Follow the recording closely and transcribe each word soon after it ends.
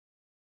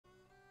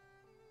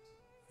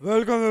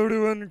Welcome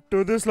everyone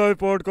to this live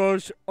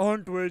podcast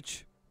on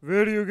Twitch,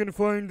 where you can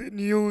find the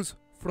news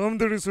from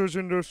the research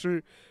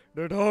industry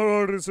that how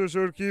our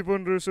researchers keep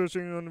on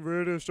researching on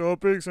various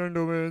topics and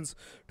domains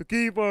to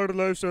keep our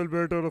lifestyle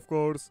better, of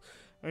course.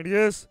 And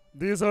yes,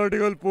 this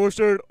article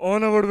posted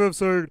on our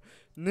website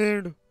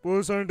named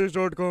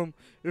postscientist.com.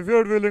 If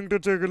you're willing to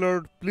check it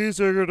out, please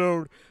check it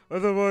out.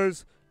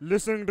 Otherwise,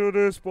 listening to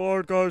this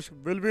podcast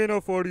will be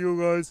enough for you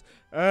guys,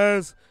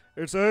 as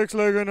it acts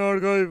like an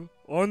archive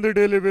on the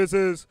daily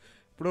basis,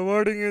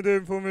 providing you the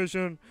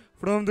information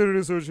from the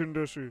research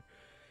industry.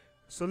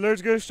 So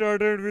let's get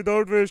started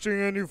without wasting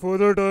any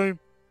further time.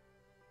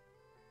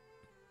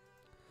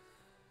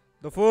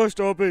 The first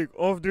topic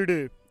of the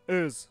day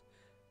is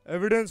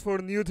evidence for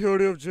new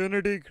theory of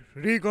genetic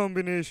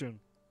recombination.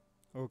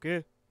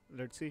 Okay,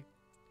 let's see.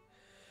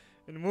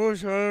 In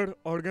most higher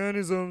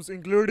organisms,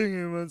 including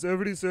humans,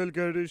 every cell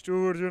carries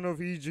two versions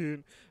of each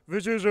gene,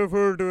 which is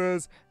referred to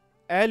as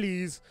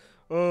alleles.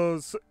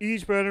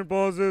 Each parent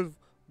passes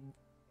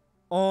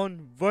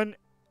on one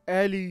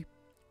allele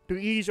to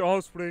each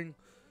offspring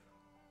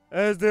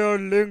as they are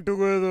linked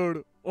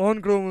together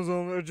on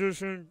chromosomes.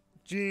 Adjacent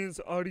genes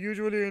are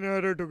usually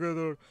inherited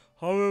together.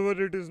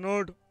 However, it is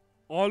not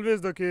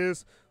always the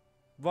case.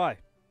 Why?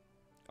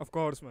 Of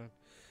course, man.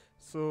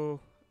 So,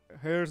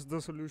 here's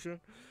the solution.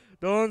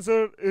 The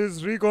answer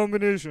is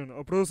recombination,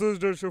 a process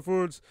that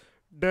shifts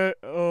the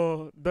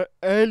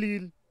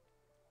allele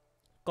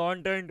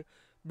content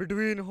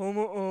between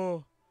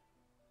homologous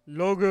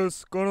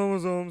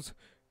chromosomes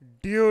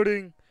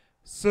during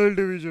cell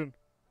division.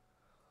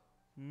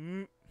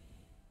 M-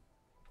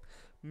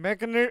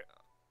 mechani-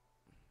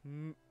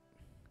 m-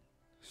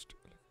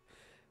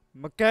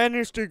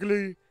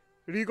 Mechanistically,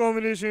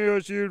 recombination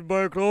is achieved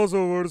by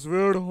crossovers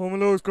where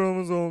homologous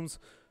chromosomes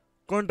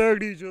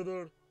contact each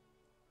other,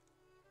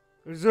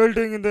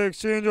 resulting in the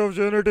exchange of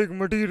genetic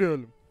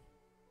material.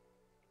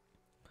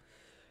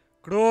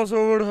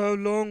 Crossover have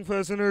long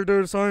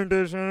fascinated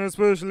scientists and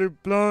especially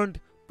plant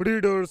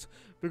breeders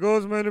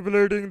because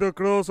manipulating the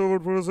crossover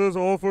process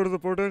offers the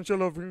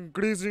potential of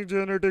increasing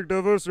genetic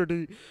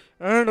diversity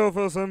and of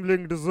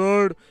assembling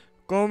desired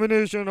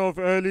combination of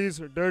alleles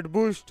that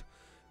boost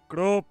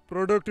crop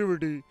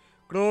productivity.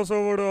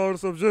 Crossover are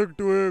subject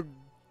to a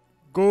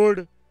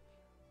gold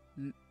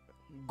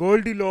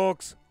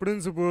Goldilocks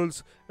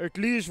principles. At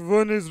least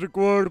one is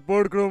required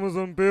per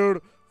chromosome pair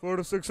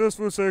for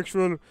successful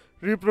sexual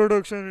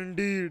reproduction.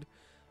 Indeed,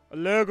 a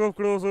lack of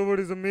crossover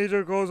is a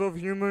major cause of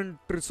human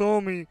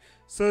trisomy,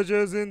 such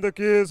as in the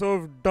case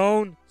of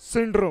Down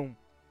syndrome.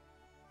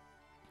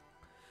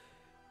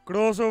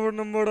 Crossover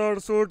numbers are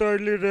so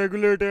tightly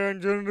regulated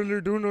and generally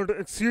do not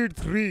exceed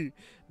 3.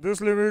 This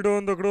limit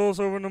on the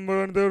crossover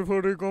number and therefore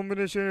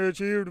recombination is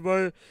achieved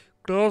by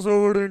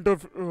crossover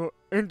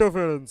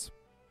interference,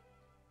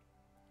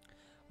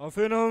 a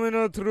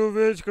phenomena through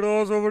which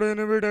crossover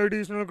inhibit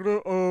additional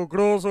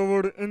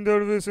crossover in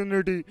their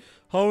vicinity.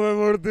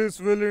 However,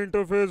 this will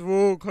interface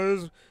work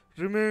has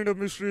remained a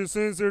mystery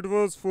since it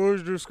was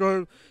first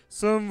described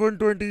some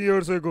 120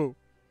 years ago.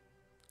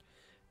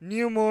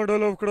 New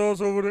model of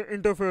crossover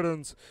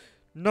interference.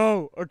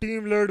 Now, a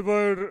team led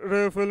by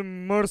Raphael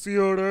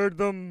Mercier at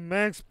the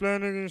Max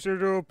Planck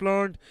Institute of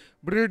Plant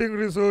Breeding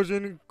Research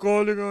in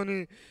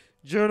Cologne,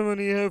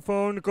 Germany, have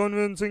found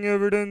convincing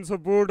evidence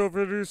support of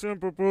a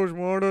recent proposed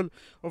model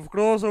of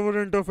crossover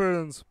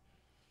interference.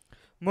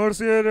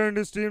 Mercier and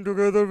his team,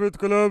 together with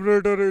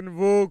collaborator in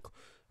work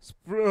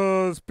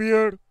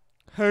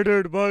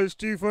spearheaded by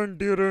Stephen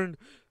Durand,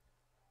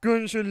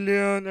 Kunshil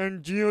Lian,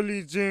 and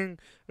Jioli Zheng,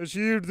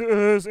 achieved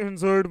this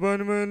insight by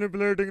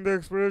manipulating the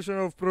expression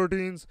of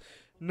proteins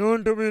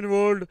known to be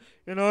involved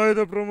in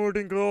either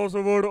promoting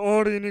crossover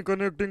or in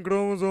connecting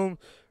chromosomes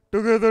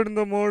together in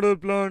the model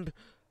plant.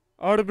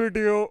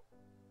 Arbitopaces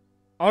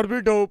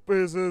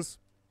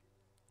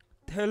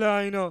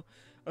thelina,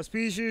 a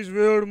species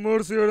where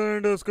Mercier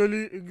and his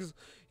colleagues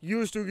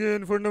used to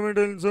gain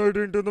fundamental insight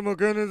into the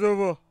mechanism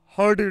of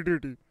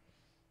heredity.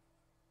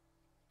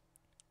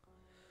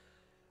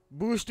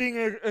 Boosting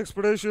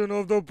expression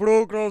of the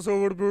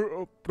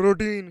pro-crossover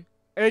protein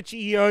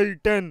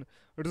HEI10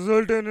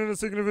 resulted in a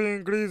significant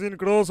increase in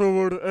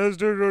crossover, as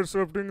did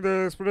disrupting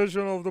the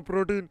expression of the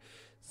protein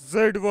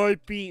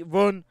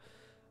ZYP1,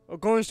 a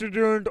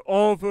constituent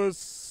of a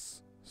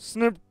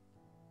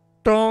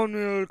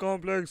snip-terminal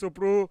complex, a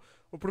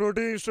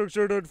protein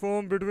structure that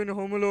forms between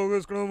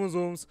homologous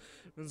chromosomes.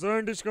 When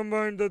scientists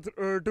combined the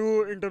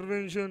two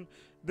interventions,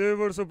 they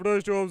were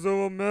surprised to observe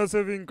a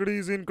massive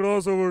increase in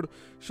crossover,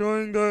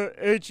 showing the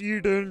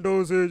HE10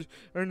 dosage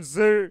and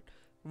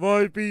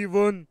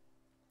ZYP1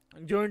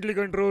 jointly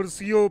controls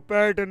CO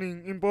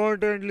patterning.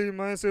 Importantly,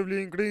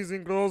 massively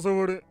increasing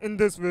crossover in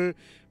this way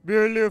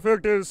barely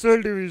affected cell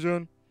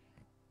division.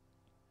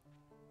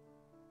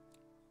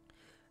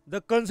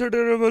 The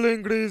considerable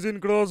increase in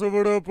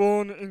crossover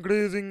upon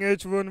increasing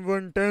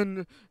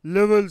H1110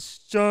 levels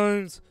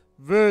chimes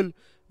well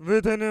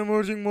with an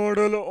emerging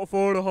model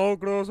for how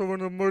crossover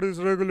number is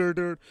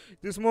regulated.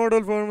 This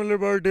model,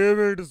 formulated by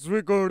David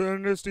Zwickard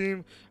and his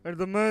team at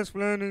the Mass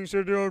Planning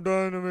Institute of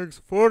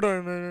Dynamics for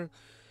Dynamics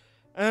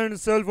and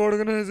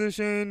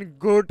Self-Organization in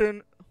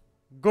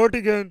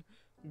Göttingen,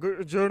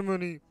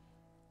 Germany,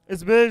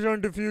 is based on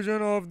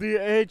diffusion of the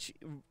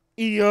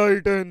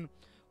HEI10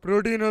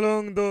 protein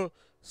along the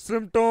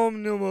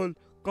symptomal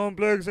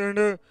complex and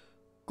a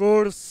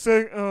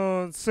coarsening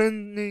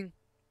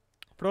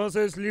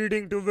process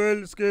leading to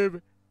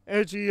well-escaped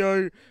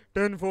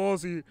HEI10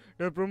 foci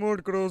that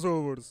promote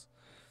crossovers.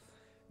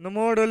 The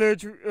model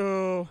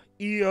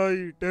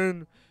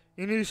HEI10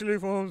 initially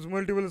forms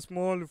multiple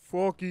small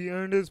foci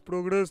and is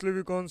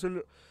progressively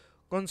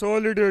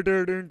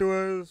consolidated into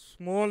a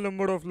small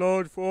number of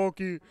large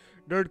foci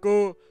that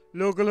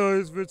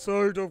co-localize with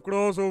sites of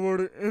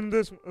crossover in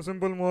this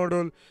simple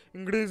model,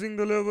 increasing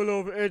the level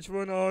of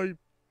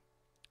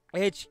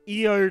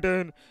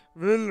HEI10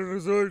 will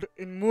result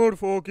in more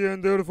foci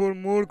and therefore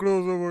more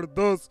crossover.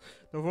 Thus,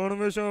 the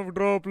formation of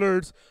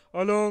droplets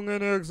along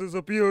an axis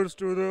appears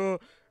to the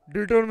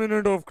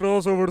determinant of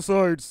crossover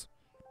sites.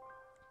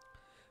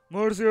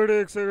 Mercier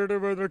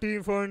excited by the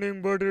team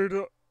finding, but it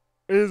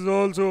is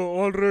also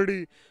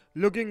already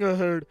looking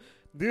ahead.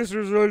 These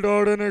results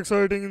are an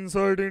exciting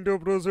insight into a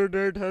process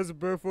that has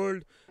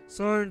baffled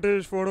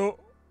scientists for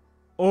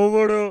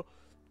over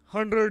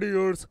 100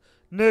 years.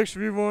 Next,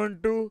 we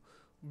want to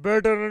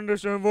better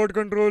understand what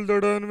controls the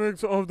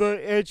dynamics of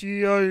the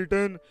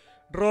HEI10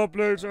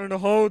 droplets and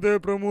how they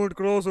promote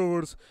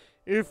crossovers.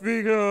 If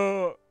we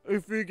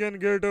can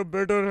get a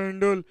better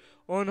handle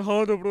on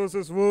how the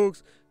process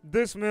works,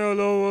 this may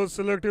allow us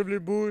selectively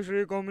boost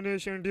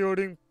recombination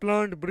during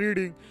plant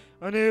breeding,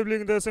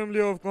 enabling the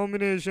assembly of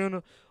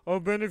combination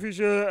of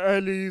beneficial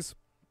alleles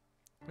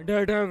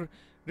that have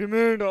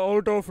remained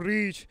out of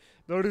reach.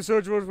 The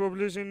research was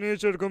published in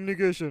Nature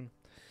Communication.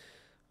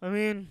 I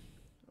mean,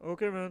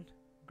 okay, man,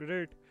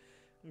 great.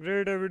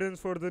 Great evidence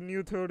for the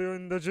new theory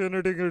in the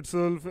genetic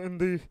itself, in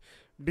the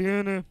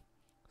DNA,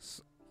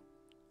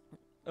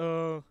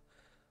 uh,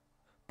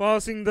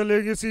 passing the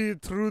legacy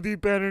through the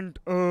parent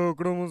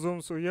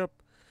chromosome. So, yep,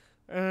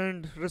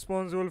 and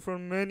responsible for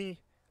many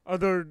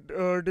other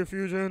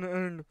diffusion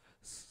and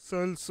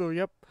cells. So,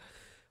 yep.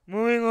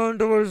 Moving on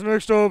towards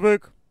next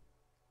topic.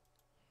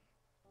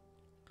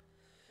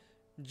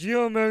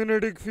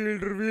 Geomagnetic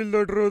field reveal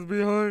the truth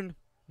behind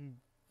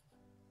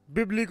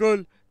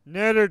biblical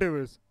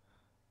narratives.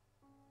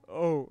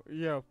 Oh,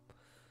 yeah.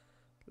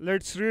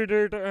 Let's read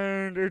it,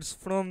 and it's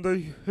from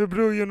the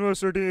Hebrew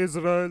University,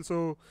 Israel.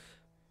 So,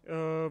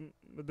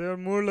 they are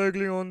more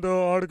likely on the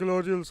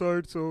archaeological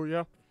side. So,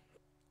 yeah,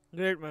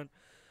 great, man.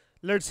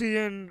 Let's see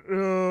and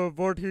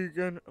what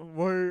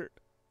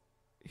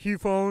he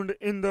found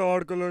in the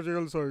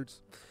archaeological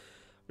sites.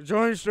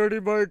 Joint study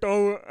by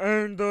Tau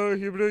and the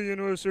Hebrew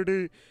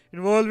University,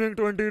 involving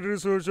 20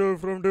 researchers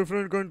from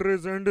different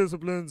countries and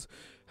disciplines,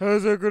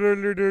 has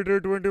accurately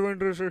dated 21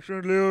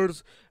 restriction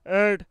layers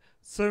at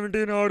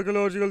 17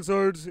 archaeological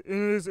sites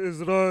in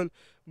Israel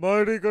by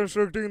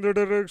reconstructing the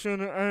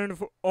direction and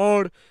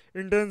or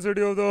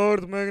intensity of the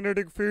Earth's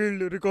magnetic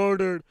field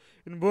recorded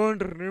in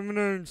burnt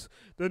remnants.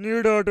 The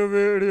new data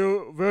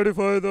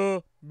verify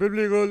the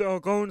biblical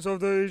accounts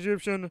of the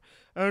Egyptian,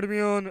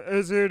 Admian,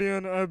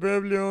 Assyrian, and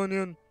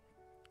Babylonian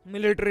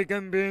military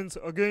campaigns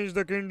against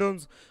the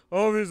kingdoms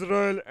of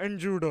Israel and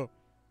Judah.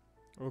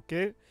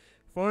 Okay.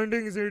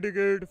 Findings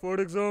indicate, for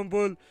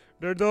example,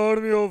 that the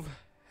army of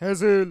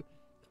Hazael,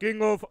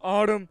 king of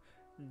Aram,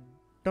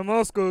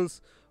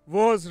 Damascus,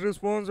 was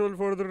responsible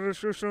for the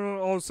destruction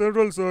of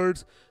several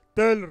sites: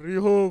 Tel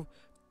Rehov,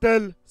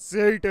 Tel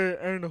Seite,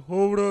 and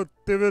Hovra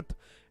Tivit,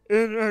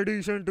 in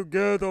addition to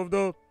Gath of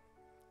the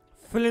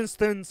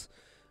Philistines,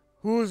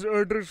 whose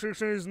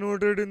destruction is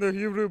noted in the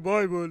Hebrew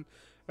Bible.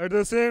 At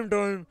the same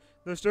time,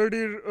 the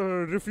study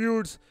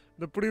refutes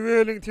the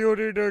prevailing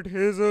theory that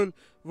Hazael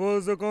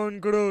was the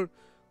conqueror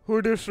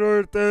who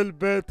destroyed Tel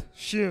Beth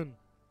Shean.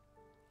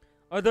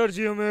 Other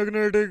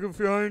geomagnetic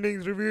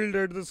findings revealed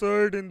that the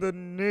site in the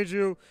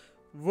Negev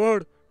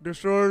were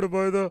destroyed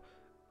by the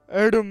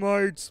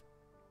Edomites,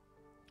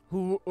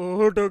 who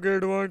took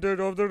advantage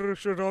of the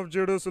destruction of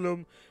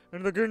Jerusalem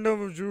and the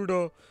kingdom of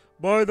Judah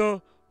by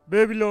the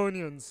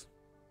Babylonians.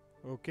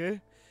 Okay.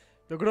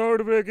 The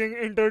groundbreaking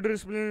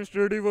interdisciplinary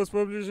study was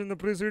published in the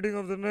Proceedings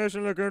of the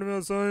National Academy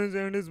of Science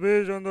and is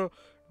based on the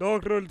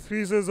doctoral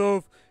thesis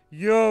of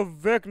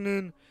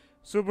Yaveknin,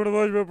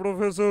 supervised by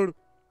Professor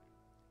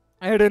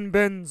Eden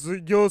Ben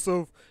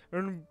Yosef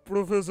and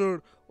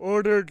Professor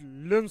Oded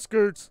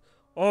Limskitz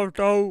of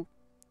Tau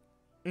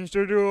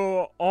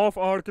Institute of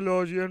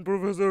Archaeology and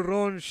Professor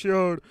Ron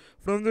Sheard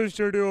from the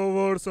Institute of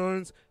Earth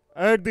Science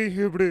at the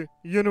Hebrew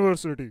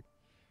University.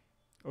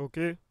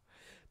 Okay.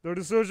 The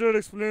researcher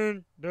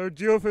explained that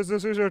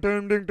geophysicists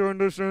attempting to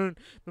understand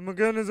the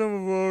mechanism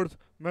of Earth's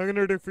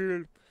magnetic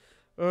field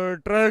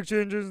track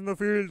changes in the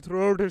field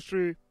throughout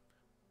history.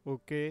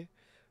 Okay.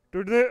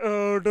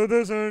 To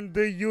this end,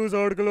 they use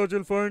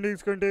archaeological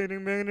findings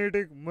containing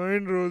magnetic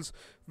minerals,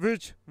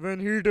 which, when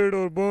heated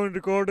or burned,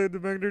 recorded the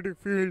magnetic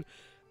field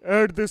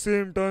at the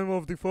same time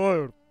of the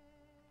fire.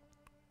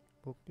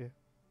 Okay.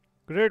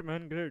 Great,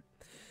 man, great.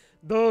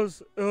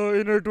 Thus,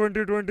 in a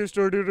 2020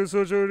 study,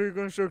 researchers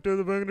reconstructed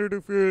the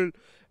magnetic field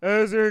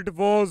as it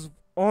was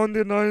on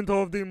the 9th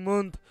of the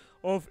month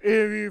of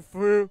AV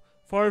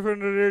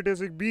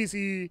 586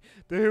 BCE,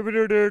 the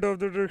Hebrew date of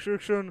the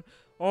destruction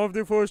of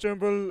the first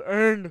temple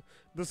and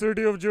the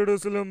city of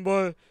Jerusalem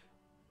by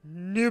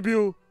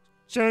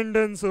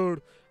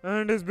Nebuchadnezzar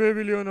and his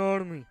Babylonian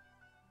army.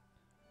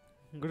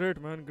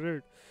 Great, man,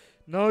 great.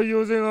 Now,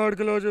 using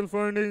archaeological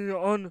findings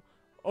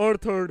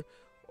unearthed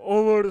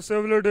over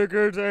several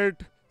decades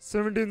at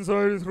 17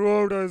 sites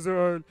throughout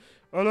Israel,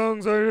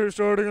 alongside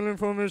historical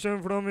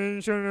information from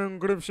ancient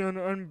inscription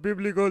and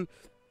biblical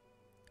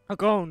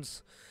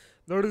accounts.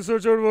 The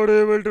researchers were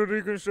able to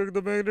reconstruct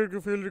the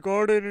magnetic field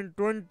recorded in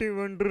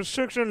 21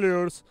 restriction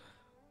layers.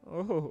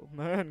 Oh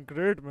man,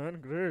 great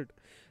man, great.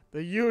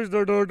 They used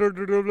the data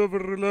to develop a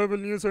reliable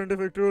new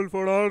scientific tool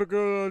for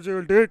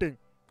archaeological dating.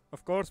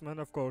 Of course, man,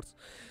 of course.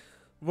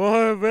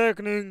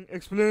 Awakening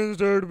explains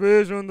that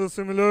based on the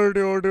similarity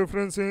or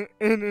difference in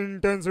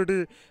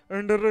intensity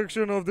and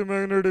direction of the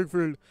magnetic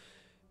field,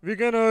 we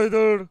can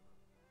either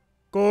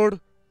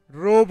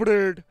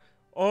corroborate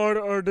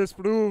or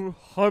disprove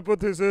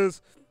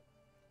hypothesis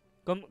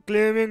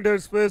claiming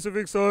that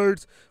specific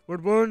sites were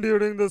burned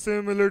during the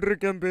same military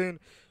campaign.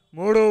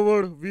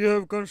 Moreover, we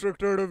have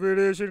constructed a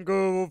variation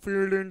curve of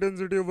field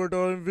intensity over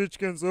time which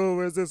can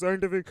serve as a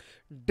scientific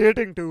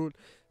dating tool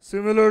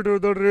similar to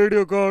the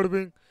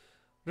radiocarbon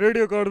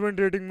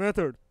dating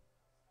method.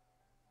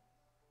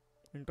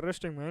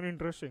 Interesting, man,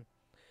 interesting.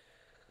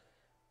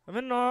 I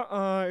mean,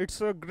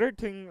 it's a great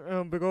thing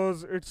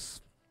because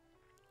it's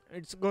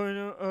going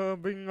to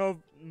bring up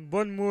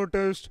one more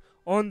test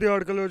on the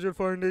archaeological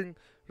finding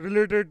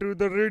related to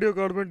the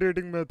radiocarbon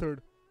dating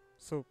method.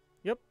 So,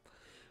 yep,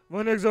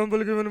 one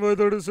example given by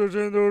the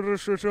researcher in the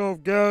restriction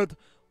of Gath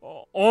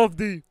of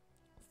the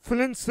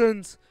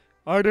Flintstones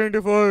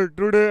identified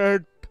today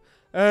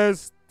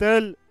as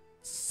Tel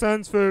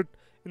Sansfet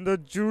in the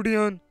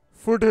Judean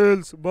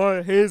foothills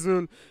by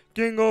Hazel,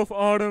 king of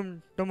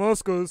Aram,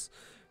 Damascus.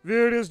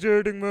 Various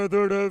dating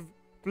methods have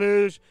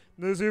placed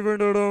this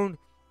event around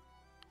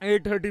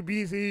 830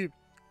 BCE,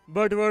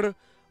 but were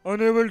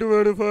unable to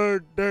verify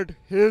that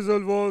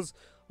Hazel was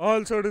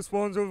also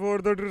responsible for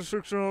the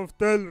destruction of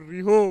Tel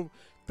Rehov,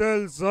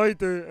 Tel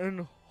Zaite,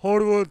 and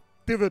Horvath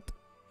Tivit.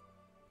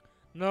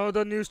 Now,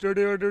 the new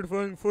study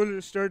identifying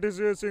full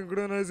statistical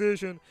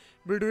synchronization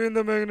between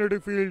the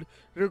magnetic field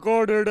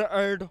recorded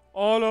at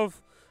all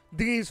of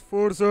these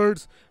four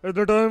sites at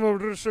the time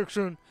of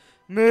destruction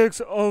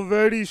makes a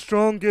very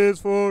strong case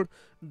for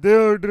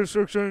their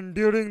destruction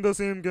during the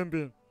same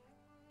campaign.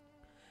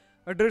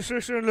 A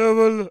destruction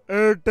level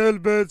at Tel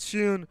Beth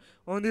Shean,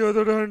 on the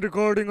other hand,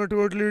 recording a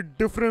totally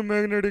different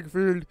magnetic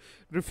field,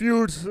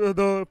 refutes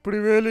the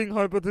prevailing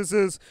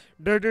hypothesis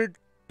that it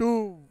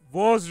too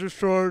was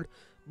destroyed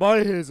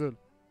by Hazel.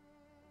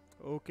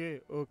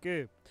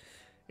 Okay.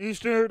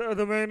 Instead,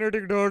 the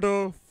magnetic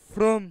data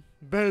from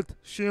Beth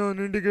Shean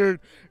indicate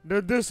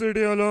that this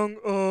city, along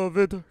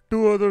with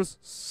two other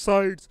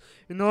sites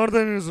in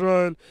northern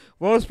Israel,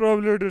 was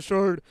probably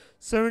destroyed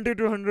 70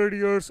 to 100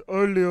 years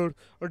earlier,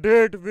 a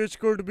date which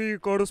could be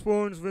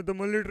corresponds with the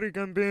military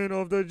campaign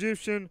of the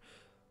Egyptian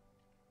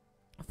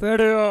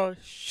Pharaoh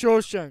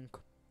Shoshank.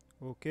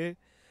 Okay,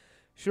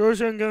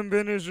 Shoshank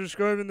campaign is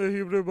described in the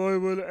Hebrew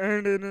Bible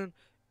and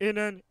in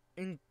an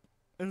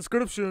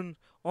inscription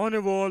on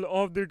a wall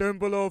of the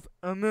temple of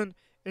Amun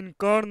in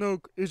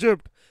Karnak,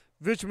 Egypt,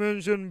 which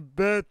mentioned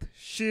Beth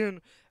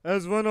Shean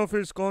as one of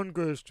its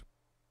conquests.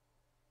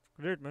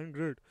 Great, man,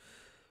 great.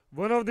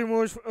 One of the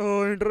most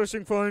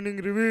interesting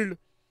findings revealed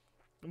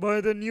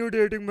by the new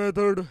dating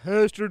method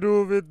has to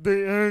do with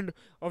the end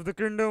of the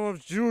kingdom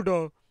of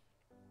Judah.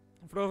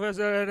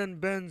 Professor Aaron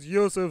Ben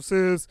Yosef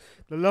says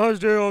the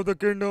last day of the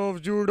kingdom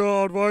of Judah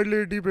are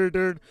widely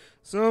debated.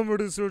 Some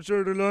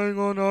researchers relying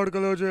on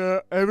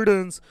archaeological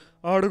evidence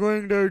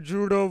arguing that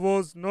Judah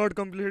was not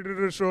completely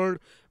destroyed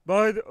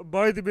by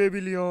the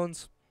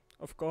Babylonians.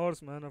 Of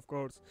course, man, of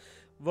course.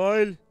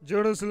 While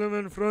Jerusalem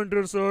and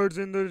frontier sites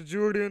in the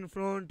Judean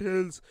front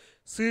hills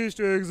ceased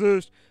to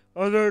exist,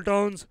 other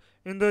towns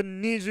in the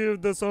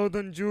Negev, the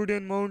southern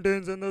Judean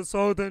mountains, and the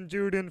southern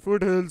Judean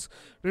foothills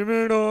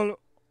remained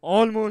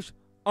almost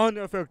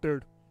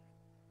unaffected.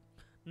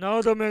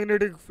 Now, the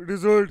magnetic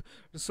result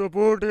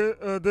support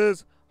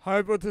this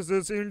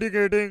hypothesis,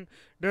 indicating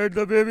that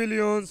the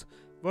Babylonians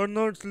were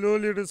not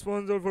solely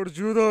responsible for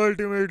Judah's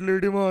ultimately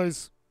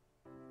demise.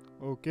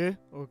 Okay.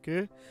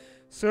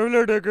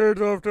 Several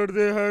decades after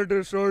they had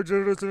destroyed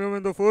Jerusalem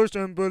and the first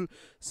temple,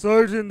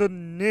 sites in the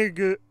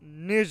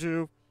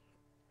Negev,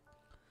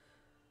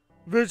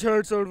 which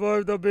had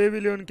survived the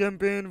Babylonian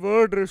campaign,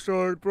 were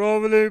destroyed,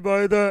 probably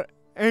by the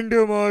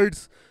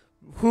Edomites,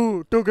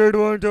 who took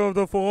advantage of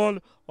the fall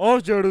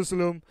of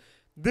Jerusalem.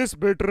 This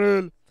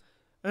betrayal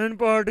and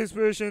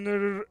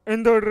participation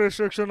in the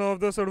destruction of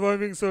the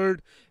surviving site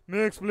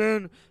may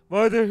explain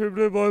why the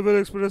Hebrew Bible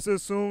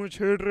expresses so much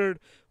hatred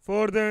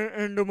for the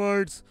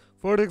Edomites,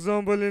 for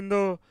example, in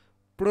the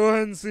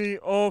prophecy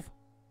of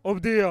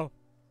Obadiah.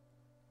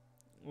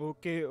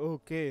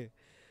 Okay.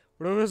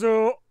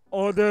 Professor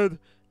Oded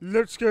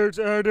Litschkitz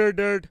added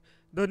that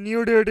the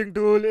new dating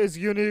tool is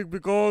unique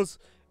because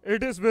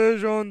it is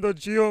based on the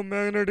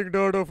geomagnetic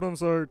data from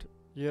site.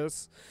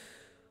 Yes,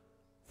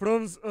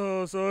 from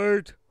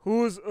site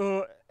whose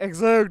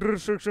exact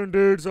restriction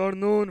dates are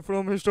known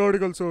from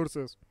historical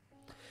sources.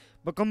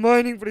 By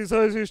combining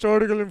precise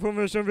historical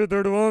information with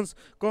advanced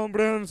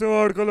comprehensive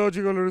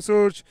archaeological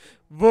research,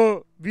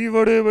 we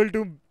were able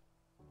to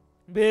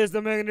base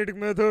the magnetic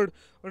method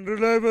on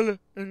reliable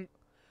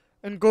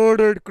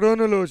encoded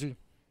chronology.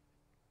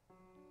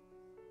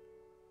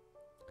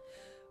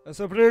 A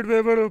separate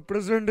paper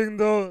presenting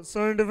the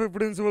scientific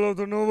principle of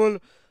the novel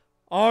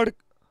arc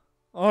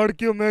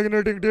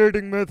archaeomagnetic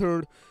dating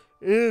method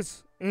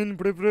is in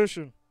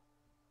preparation.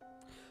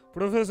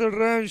 Professor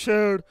Ram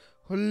shared,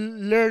 who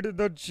led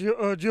the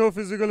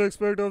geophysical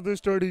aspect of the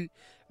study,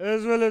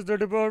 as well as the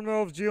Department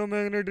of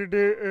Geomagnetic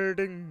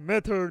Dating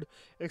Method,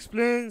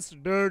 explains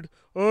that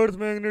Earth's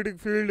magnetic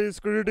field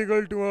is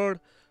critical to our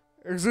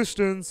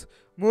existence.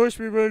 Most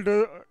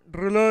people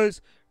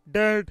realize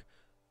that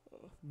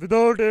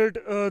without it,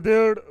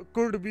 there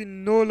could be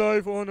no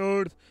life on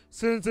Earth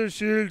since it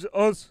shields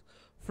us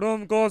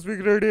from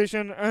cosmic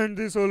radiation and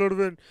the solar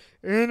wind.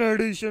 In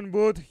addition,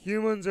 both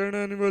humans and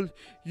animals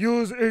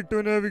use it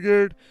to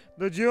navigate.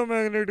 The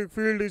geomagnetic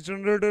field is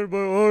generated by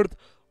Earth's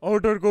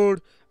outer core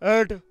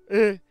at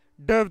a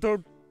depth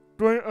of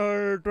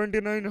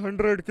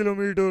 2900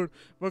 kilometers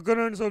by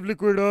currents of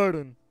liquid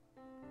iron.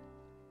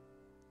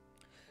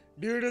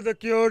 Due to the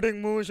chaotic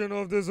motion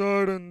of this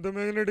iron, the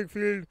magnetic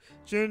field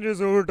changes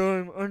over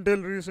time.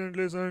 Until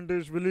recently,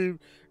 scientists believe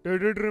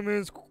that it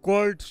remains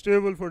quite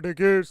stable for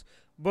decades,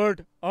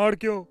 but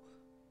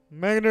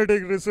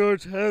archaeomagnetic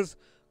research has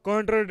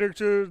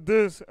contradicted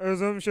this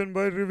assumption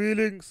by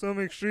revealing some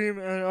extreme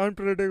and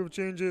unpredictable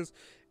changes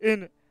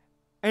in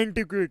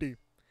antiquity.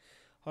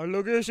 Our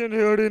location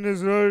here in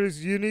Israel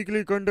is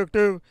uniquely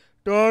conducive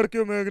to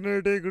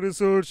archaeomagnetic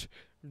research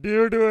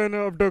due to an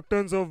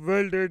abundance of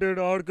well-dated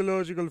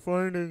archaeological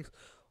findings.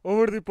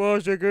 Over the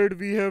past decade,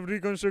 we have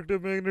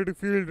reconstructed magnetic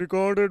field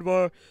recorded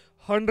by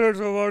hundreds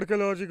of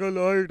archaeological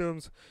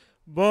items.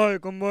 By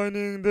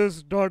combining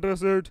this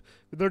dataset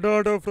with the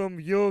data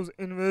from years'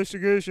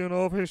 investigation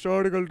of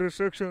historical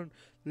destruction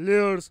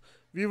layers,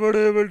 we were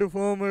able to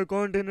form a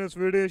continuous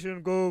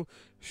variation curve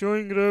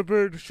showing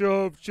rapid,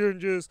 sharp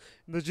changes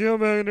in the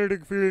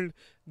geomagnetic field.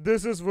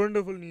 This is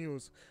wonderful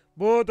news.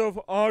 Both of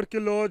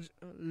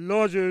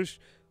archaeologists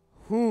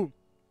who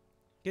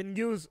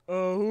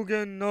who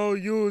can now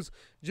use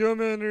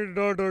geomagnetic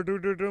data to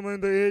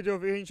determine the age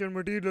of ancient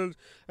materials,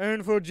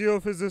 and for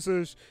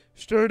geophysicists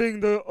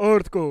studying the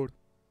earth core.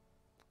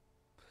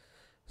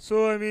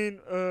 So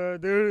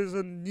there is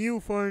a new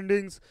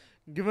findings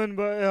given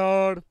by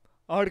our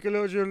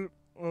archaeological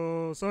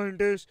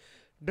scientists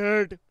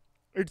that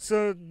it's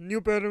a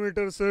new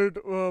parameter set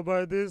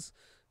by this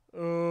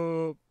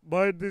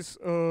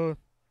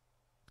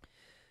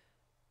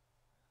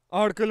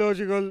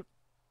archaeological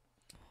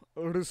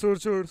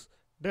researchers,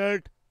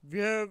 that we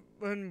have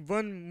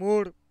one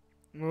more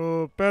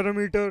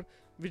parameter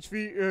which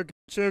we can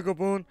check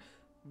upon,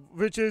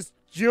 which is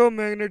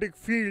geomagnetic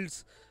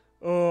fields.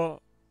 Uh,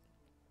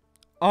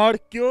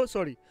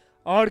 archaeomagnetic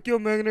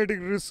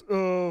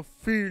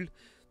field.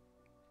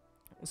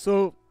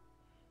 So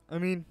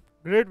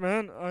great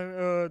man.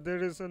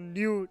 There is a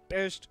new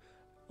test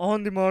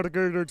on the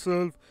market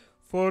itself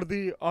for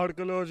the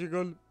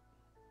archaeological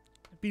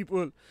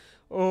people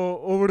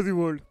over the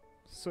world.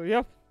 So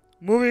yeah,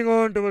 moving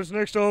on towards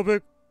next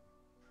topic.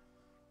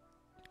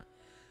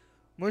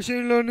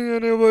 Machine learning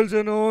enables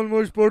an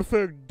almost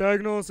perfect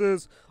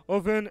diagnosis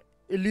of an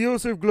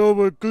elusive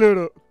global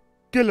killer.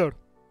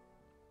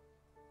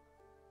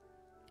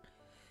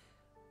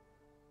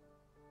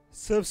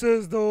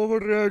 Sepsis, the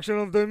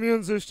overreaction of the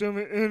immune system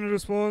in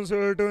response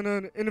to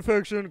an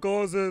infection,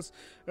 causes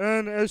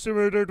an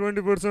estimated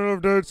 20%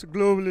 of deaths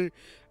globally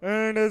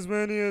and as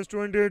many as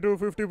 20 to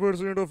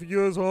 50% of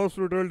US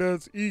hospital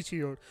deaths each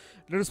year.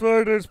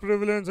 Despite its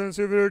prevalence and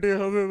severity,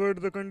 however,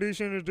 the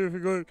condition is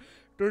difficult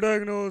to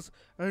diagnose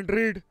and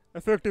treat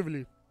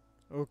effectively.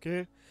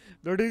 Okay.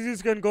 The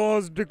disease can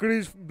cause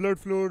decreased blood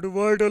flow to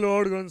vital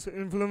organs,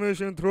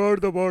 inflammation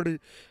throughout the body,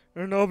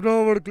 and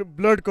abnormal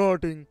blood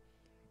clotting.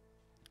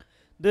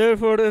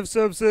 Therefore, if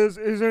sepsis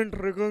isn't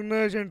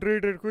recognized and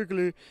treated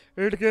quickly,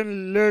 it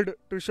can lead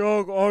to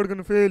shock,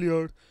 organ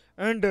failure,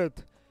 and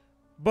death.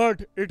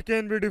 But it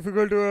can be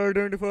difficult to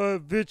identify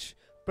which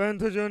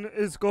pathogen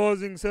is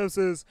causing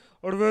sepsis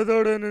or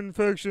whether an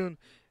infection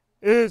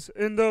is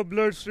in the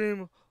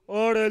bloodstream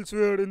or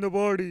elsewhere in the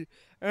body.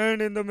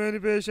 And in the many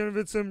patients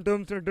with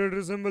symptoms that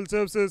resemble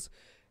sepsis,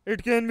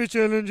 it can be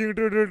challenging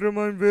to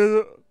determine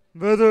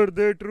whether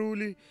they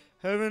truly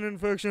have an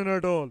infection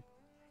at all.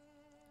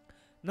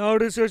 Now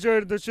researcher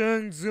at the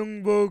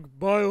Chang-Zhungburg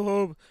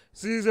Biohub,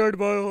 CZ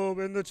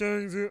Biohub, and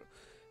the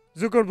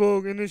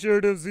Zuckerberg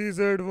Initiative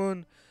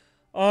ZZ1I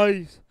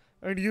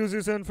and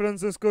UC San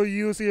Francisco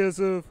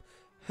UCSF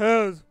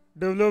has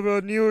developed a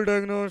new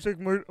diagnostic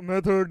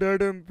method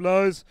that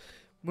employs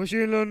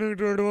machine learning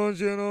to advance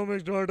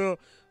genomics data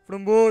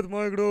from both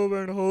microbe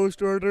and host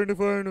to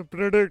identify and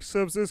predict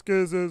sepsis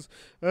cases,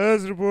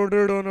 as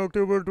reported on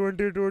October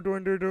 22,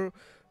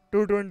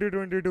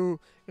 2022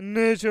 in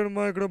Nature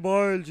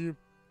Microbiology.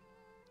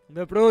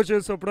 The approach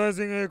is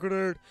surprisingly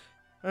accurate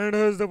and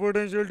has the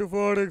potential to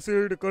far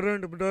exceed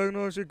current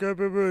diagnostic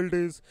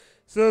capabilities.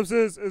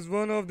 Sepsis is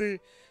one of the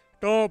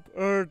top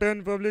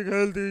 10 public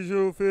health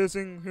issues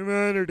facing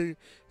humanity,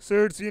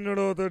 said senior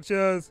author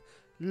Chaz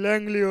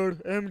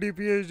Langliard, MD,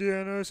 PhD,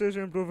 and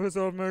Assistant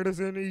Professor of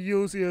Medicine,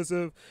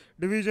 UCSF,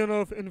 Division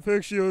of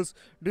Infectious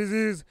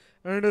Disease,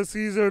 and a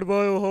CZ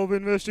Biohub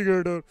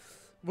investigator.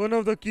 One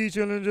of the key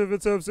challenges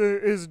with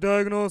sepsis is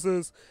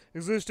diagnosis.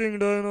 Existing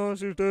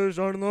diagnostic tests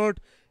are not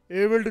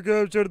able to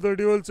capture the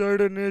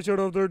dual-sided nature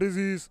of the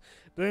disease,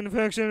 the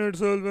infection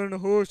itself, and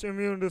host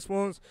immune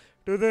response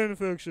to the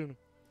infection.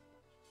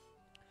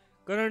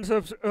 Current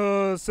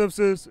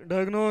sepsis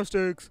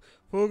diagnostics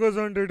focus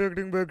on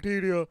detecting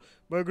bacteria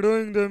by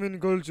growing them in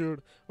culture,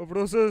 a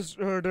process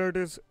that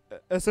is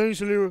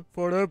essentially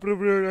for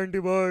appropriate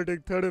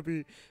antibiotic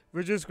therapy,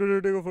 which is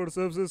critical for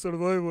sepsis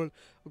survival,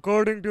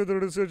 according to the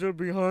researcher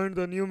behind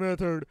the new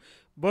method.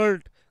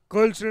 But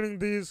culturing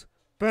these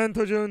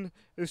pathogens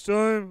is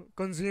time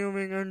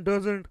consuming and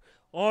doesn't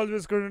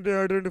always currently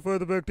identify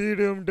the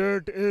bacterium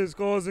that is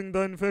causing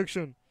the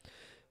infection.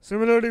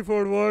 Similarly,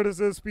 for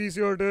viruses,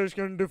 PCR tests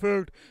can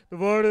detect the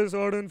virus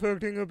or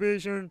infecting a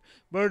patient,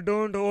 but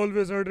don't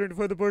always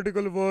identify the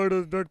particular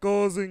virus that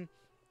causing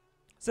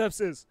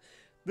sepsis.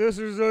 This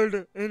result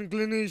in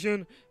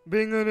clinician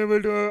being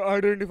unable to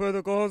identify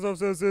the cause of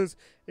sepsis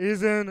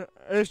is an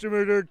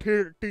estimated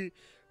 30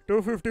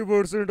 to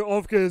 50%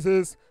 of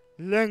cases,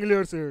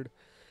 Langlier said.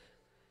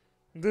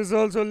 This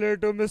also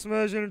led to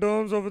mismatch in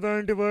terms of the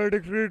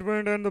antibiotic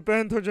treatment and the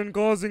pathogen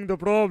causing the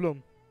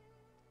problem.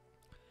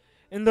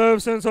 In the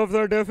absence of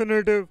the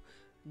definitive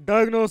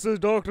diagnosis,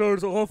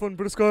 doctors often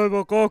prescribe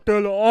a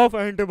cocktail of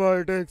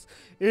antibiotics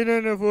in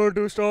an effort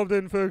to stop the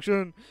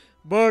infection.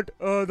 But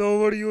the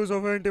overuse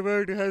of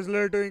antibiotics has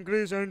led to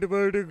increased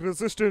antibiotic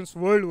resistance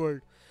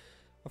worldwide.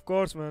 Of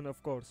course, man,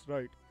 of course,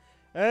 right.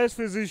 As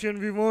physician,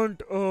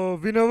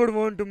 we never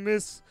want to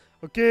miss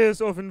a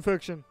case of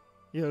infection.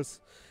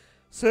 Yes,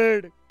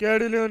 said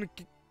Cadilian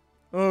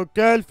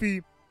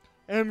Calfi,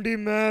 MD,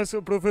 Mass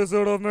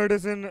Professor of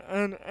Medicine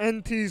and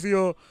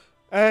Anesthesia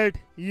at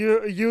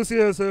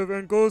UCSF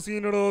and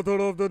co-senior author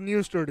of the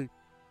new study.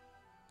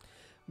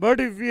 But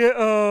if we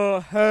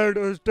had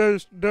a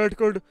test that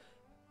could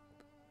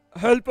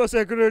help us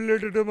accurately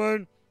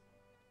determine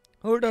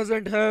who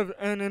doesn't have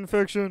an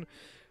infection,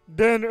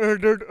 then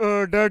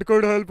that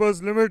could help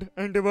us limit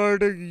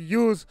antibiotic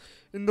use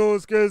in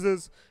those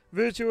cases,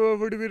 which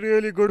would be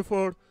really good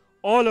for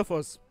all of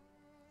us.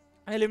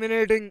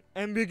 Eliminating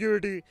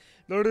ambiguity,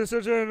 the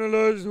researcher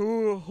analyzed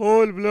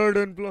whole blood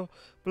and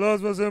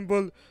plasma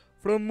sample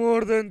from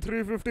more than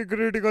 350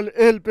 critical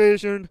ill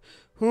patients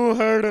who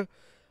had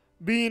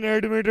been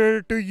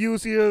admitted to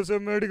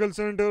UCSF Medical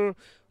Center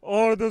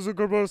or the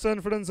Zuckerberg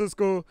San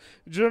Francisco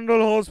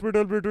General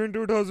Hospital between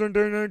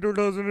 2010 and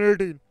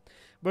 2018.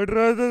 But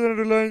rather than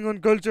relying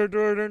on culture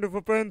to identify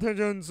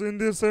pathogens in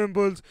these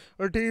samples,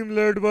 a team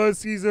led by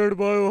CZ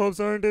Biohub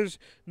scientist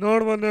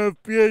Norman Neff,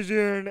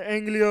 PhD, and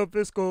Anglia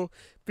Pisco,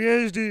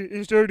 PhD,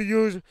 instead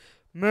used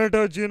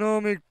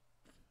metagenomic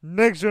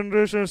next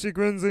generation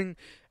sequencing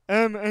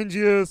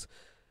 (mNGS).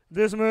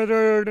 This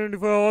method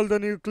identifies all the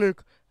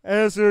nucleic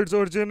acids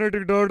or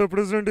genetic data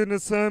present in a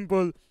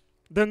sample,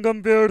 then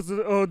compares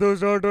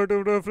those data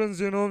to reference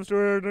genomes to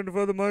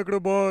identify the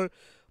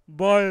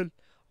microbial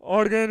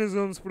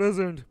organisms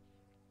present.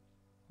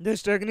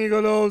 This technique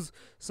allows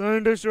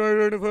scientists to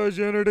identify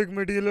genetic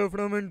material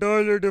from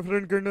entirely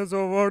different kinds of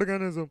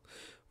organisms,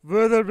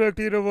 whether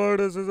bacteria,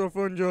 viruses, or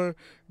fungi,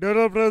 that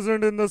are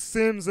present in the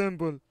same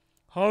sample.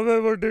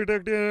 However,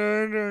 detecting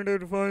and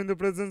identifying the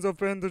presence of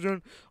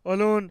pathogen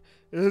alone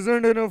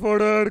isn't enough for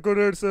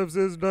accurate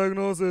sepsis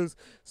diagnosis,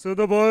 so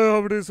the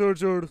biohub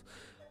researchers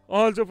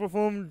also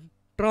performed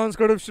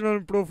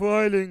transcriptional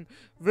profiling,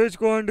 which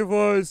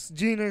quantifies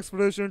gene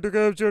expression to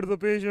capture the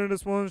patient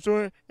response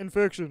to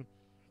infection.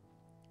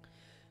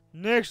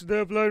 Next, they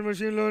applied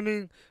machine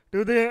learning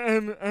to the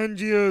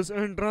NGS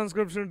and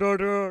transcription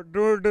data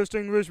to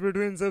distinguish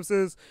between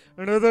sepsis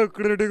and other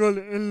critical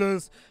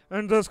illness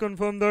and thus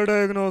confirm the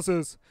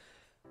diagnosis.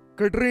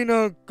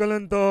 Katrina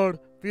Kalantar,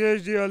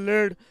 PhD, a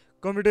lead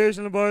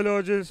computational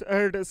biologist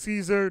at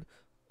CZI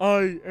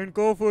and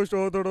co-first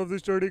author of the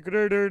study,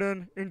 created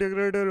an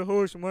integrated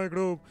host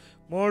microbe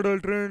model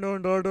trained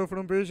on data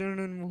from patients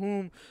in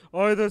whom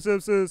either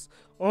sepsis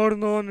or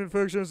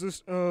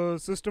non-infectious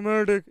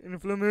systematic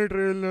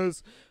inflammatory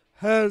illness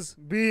has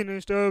been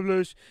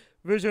established,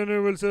 which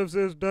enables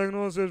sepsis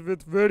diagnosis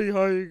with very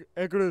high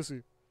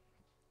accuracy.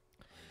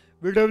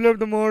 We developed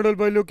the model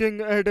by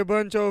looking at a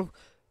bunch of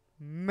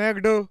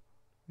magdo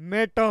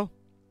meta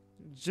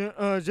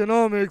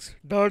genomics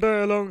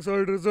data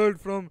alongside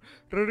results from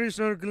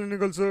traditional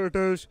clinical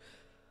tests.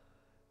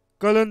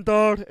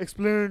 Kalantar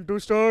explained to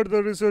start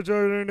the research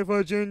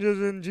identify changes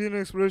in gene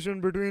expression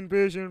between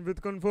patients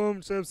with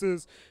confirmed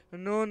sepsis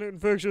and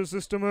non-infectious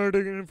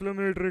systematic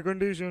inflammatory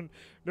condition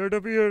that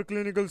appear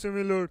clinical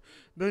similar,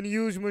 then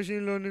use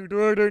machine learning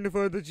to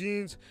identify the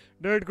genes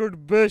that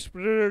could best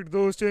predict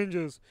those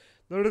changes.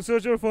 The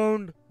researcher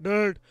found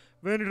that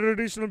when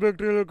traditional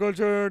bacterial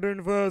culture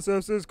identifies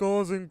sepsis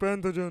causing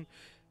pathogen,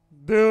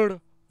 there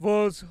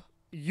was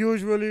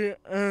usually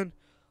an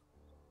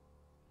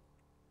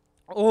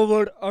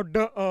overt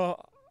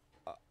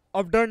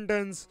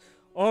abundance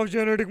of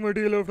genetic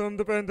material from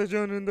the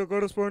pathogen in the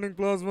corresponding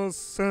plasma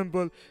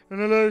sample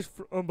analyzed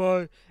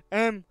by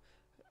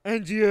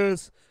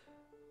MNGS.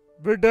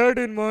 With that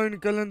in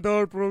mind,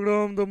 Kalantar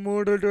programmed the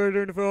model to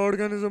identify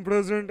organisms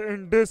present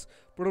in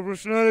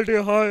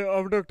disproportionality high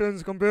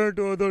abundance compared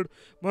to other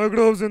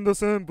microbes in the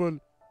sample,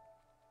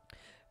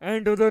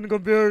 and to then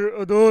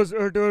compare those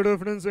at a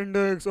reference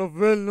index of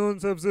well-known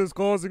sepsis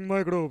causing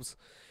microbes.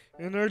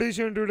 In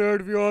addition to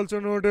that, we also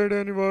noted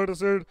any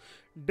viruses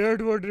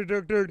that were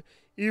detected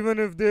even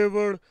if they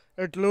were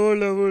at lower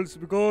levels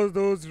because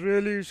those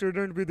really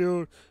shouldn't be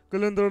there.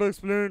 Kalandar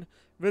explained,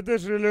 with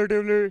this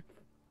relatively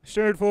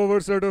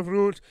straightforward set of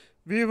rules,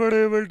 we were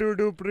able to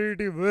do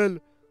pretty well,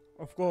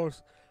 of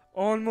course,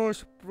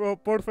 almost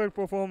perfect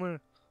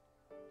performance.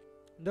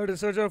 The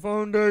researcher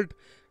found that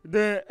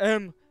the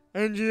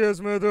MNGS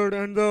method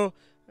and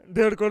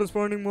their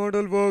corresponding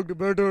model worked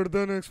better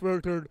than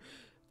expected.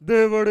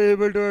 They were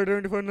able to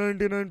identify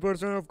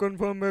 99% of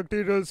confirmed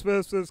bacterial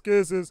species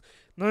cases,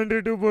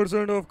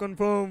 92% of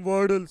confirmed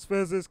viral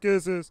species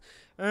cases,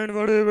 and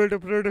were able to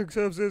predict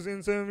sepsis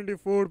in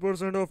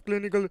 74% of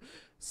clinical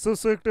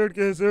suspected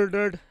cases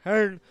that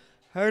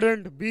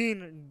hadn't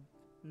been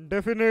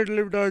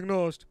definitely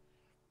diagnosed.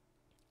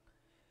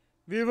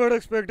 We were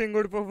expecting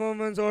good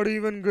performance or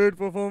even great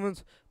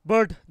performance,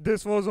 but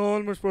this was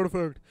almost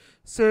perfect,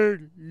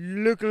 said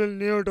Luke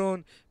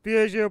Newton,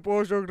 PhD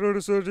postdoctoral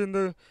research in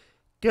the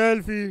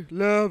Calfee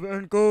lab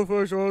and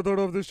co-first author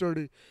of the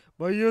study.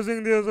 By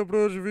using this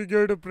approach, we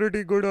get a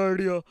pretty good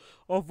idea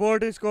of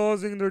what is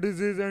causing the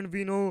disease, and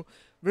we know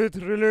with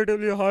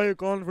relatively high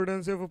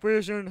confidence if a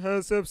patient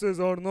has sepsis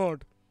or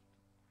not.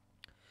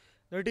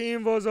 The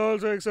team was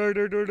also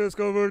excited to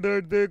discover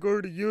that they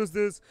could use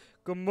this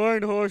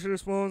combined host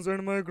response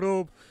and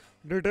microbe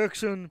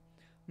detection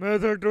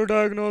method to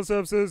diagnose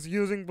sepsis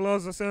using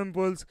plasma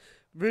samples,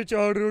 which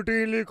are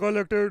routinely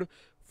collected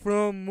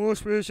from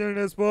most patients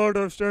as part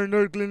of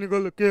standard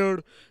clinical care.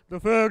 The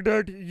fact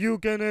that you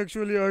can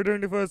actually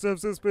identify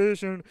sepsis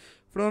patient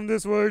from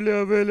this widely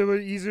available,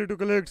 easy to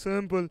collect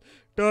sample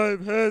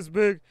type has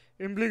big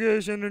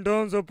implication in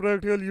terms of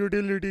practical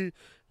utility,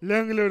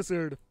 Langler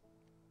said.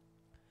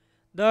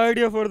 The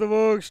idea for the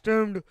work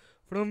stemmed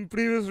from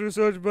previous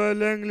research by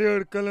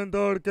Langler,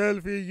 Kalantar,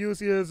 Calfee,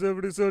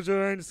 UCSF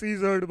researcher and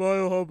CZ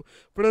BioHub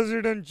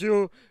President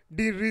Joe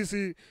D.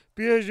 Risi,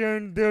 PhD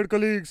and their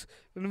colleagues,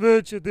 in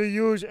which they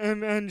used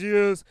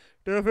MNGS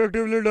to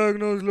effectively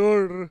diagnose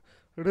lower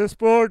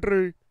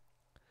respiratory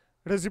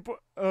recipo-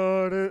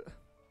 re-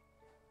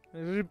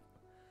 re-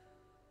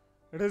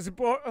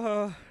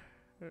 recipo-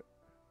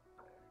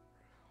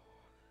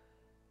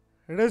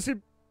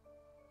 recip-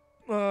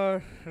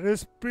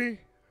 respiratory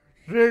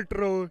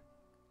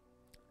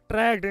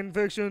tract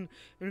infection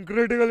in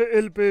critical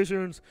ill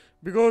patients.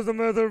 Because the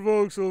method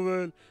works so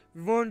well,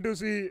 we want to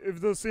see if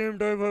the same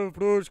type of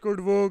approach could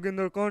work in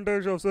the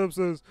context of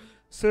sepsis,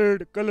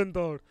 said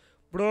Kalantar.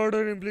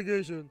 Broader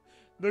implication.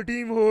 The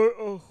team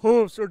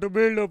hopes to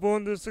build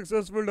upon this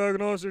successful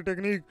diagnostic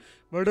technique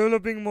by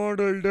developing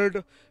models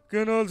that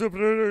can also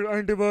predict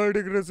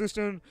antibiotic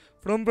resistance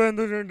from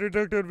pathogens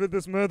detected with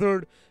this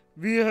method.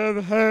 We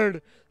have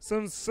had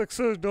some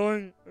success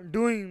doing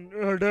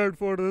that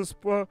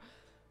for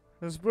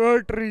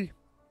respiratory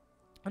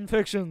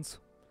infections,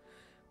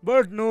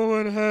 but no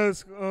one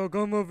has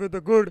come up with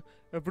a good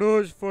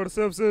approach for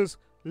sepsis,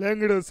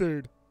 Langdon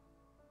said.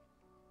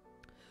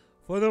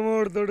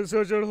 Furthermore, the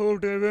researcher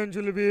hoped to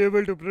eventually be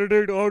able to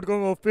predict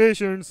outcome of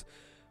patients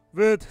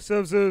with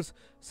sepsis,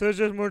 such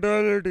as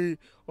mortality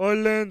or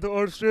length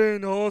or stay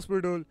in the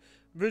hospital,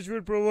 which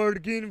would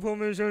provide key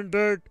information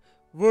that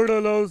would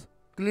allow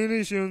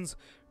clinicians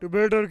to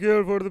better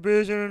care for the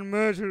patient and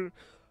match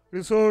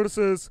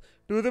resources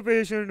to the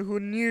patient who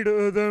need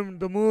them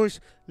the most,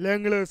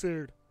 Langler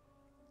said.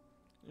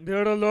 There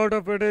are a lot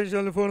of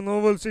potential for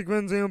novel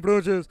sequencing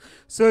approaches,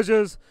 such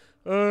as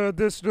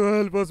this, to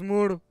help us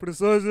more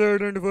precisely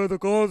identify the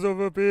cause of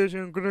a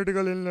patient's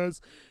critical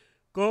illness,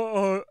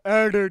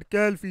 added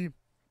Calfee.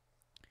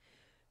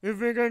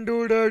 If we can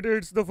do that,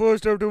 it's the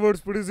first step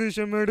towards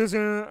precision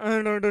medicine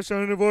and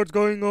understanding what's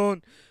going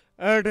on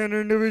at an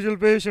individual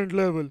patient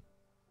level.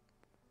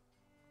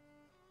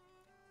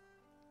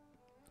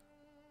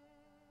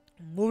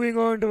 Moving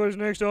on towards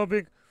next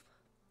topic,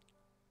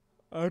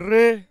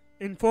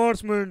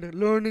 reinforcement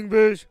learning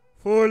based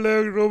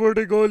four-legged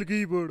robotic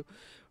goalkeeper.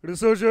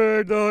 Researcher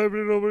at the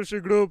Hybrid Robotics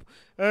Group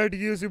at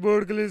UC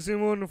Berkeley,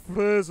 Simon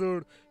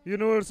Fraser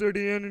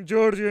University, and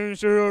Georgia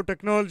Institute of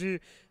Technology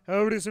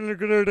have recently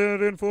created a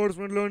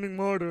reinforcement learning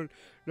model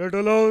that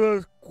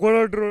allows a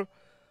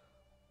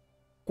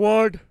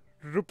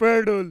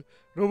quadrupedal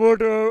robot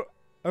to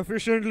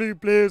efficiently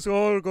play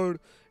soccer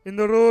in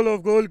the role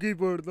of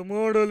goalkeeper. The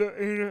model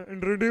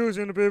introduced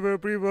in a paper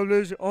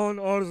pre-published on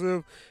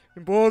RCF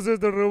imposes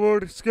the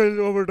robot skills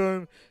over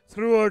time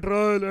through a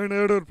trial and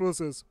error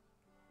process.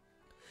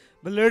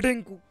 By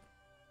letting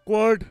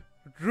quadrupeds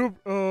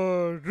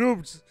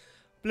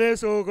play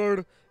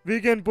soccer,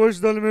 we can push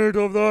the limit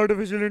of the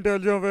artificial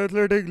intelligence of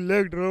athletic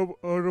legged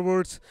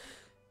robots.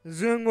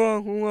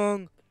 Zhenghua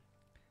Huang,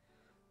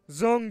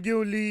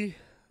 Zhongyu Li,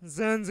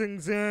 Zhanxing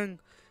Zhang,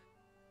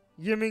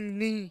 Yiming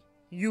Ni,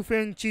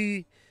 Yufeng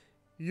Qi,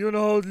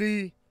 Yunhao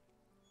Li,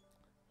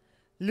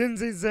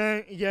 Lindsay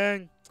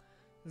Yang,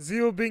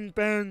 Xiaobing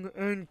Peng,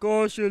 and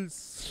Kaushal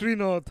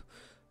Srinath.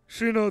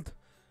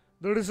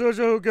 The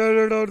researcher who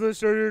carried out the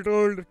study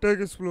told Tech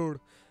Explode.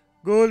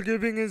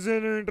 Goalkeeping is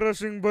an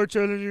interesting but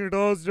challenging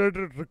task that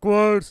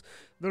requires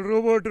the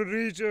robot to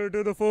reach to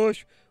the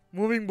first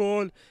moving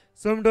ball,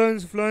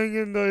 sometimes flying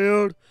in the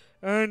air,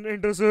 and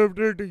intercept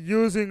it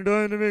using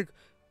dynamic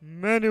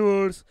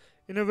maneuvers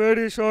in a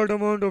very short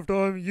amount of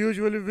time,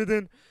 usually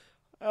within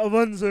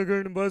 1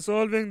 second. By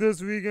solving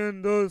this, we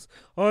can thus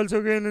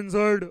also gain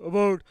insight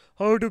about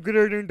how to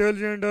create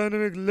intelligent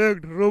dynamic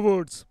legged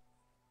robots.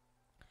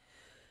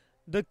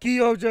 The key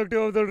objective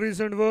of the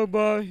recent work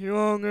by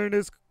Young and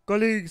his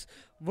colleagues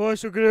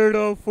was to create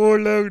a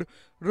four-legged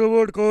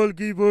robot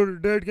goalkeeper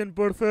that can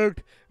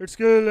perfect its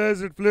skill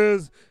as it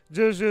plays,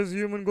 just as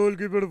human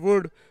goalkeeper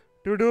would.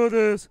 To do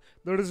this,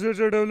 the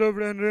researcher developed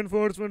an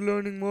reinforcement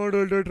learning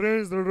model that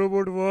trains the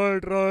robot via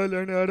trial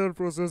and error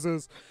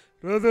processes,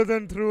 rather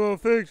than through a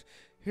fixed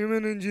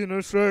human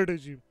engineered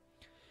strategy.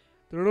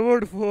 The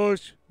robot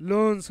first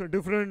learns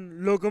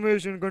different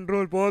locomotion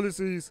control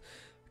policies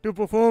to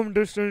perform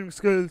distinct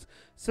skills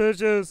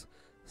such as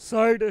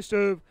side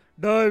step,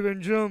 dive,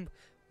 and jump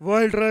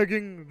while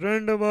tracking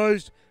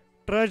randomized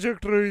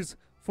trajectories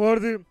for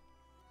the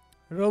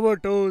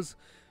robot toes.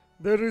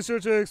 The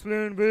researcher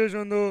explained based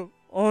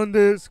on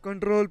these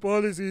control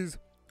policies,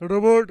 the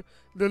robot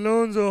then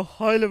learns a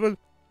high level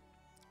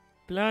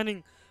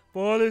planning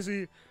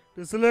policy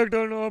to select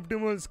an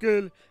optimal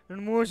skill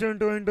and motion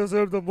to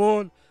intercept the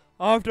ball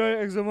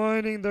after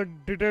examining the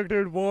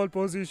detected ball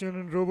position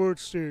in robot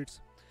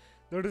states.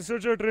 The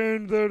researcher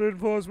trained the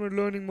reinforcement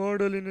learning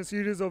model in a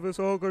series of a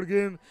soccer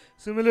game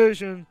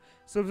simulation.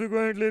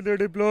 Subsequently, they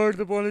deployed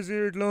the policy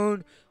it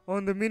learned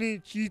on the mini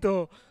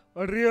cheetah,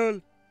 a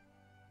real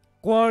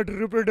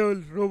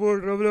quadrupedal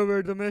robot developed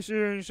at the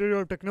Massachusetts Institute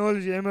of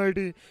Technology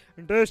 (MIT)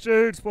 and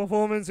tested its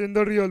performance in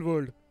the real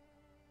world.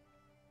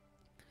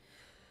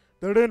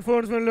 The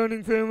reinforcement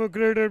learning framework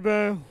created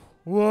by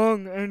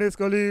Huang and his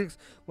colleagues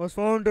was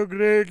found to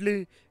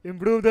greatly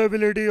improve the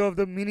ability of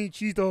the mini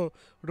cheetah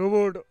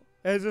robot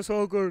as a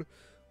soccer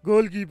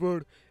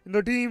goalkeeper. In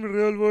the team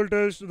real world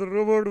test, the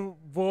robot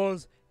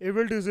was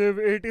able to save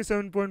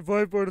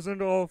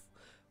 87.5% of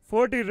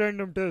 40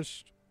 random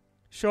test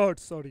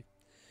shots.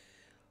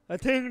 I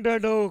think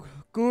that the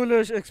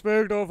coolest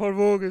aspect of our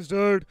work is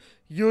that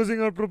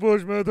using our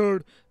proposed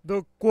method,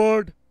 the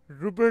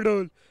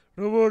quadrupedal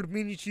robot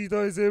mini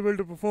cheetah is able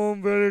to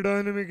perform very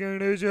dynamic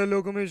and agile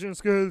locomotion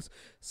skills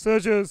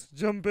such as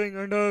jumping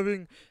and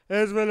diving,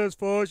 as well as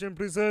fast and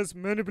precise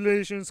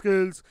manipulation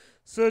skills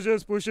such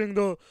as pushing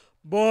the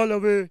ball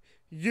away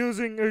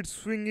using its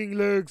swinging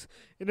legs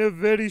in a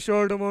very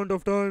short amount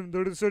of time,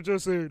 the researcher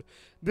said.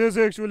 This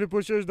actually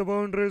pushes the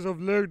boundaries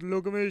of legged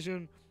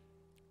locomotion,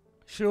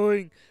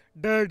 showing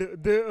that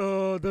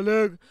the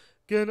leg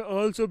can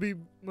also be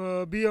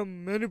a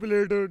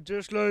manipulator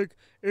just like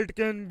it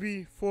can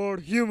be for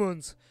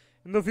humans.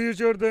 In the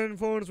future, the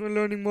reinforcement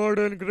learning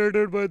model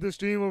created by this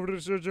team of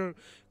researchers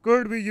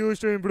could be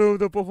used to improve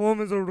the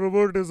performance of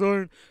robots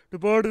designed to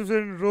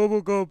participate in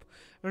RoboCup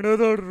and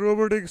other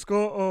robotic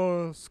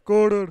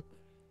scorer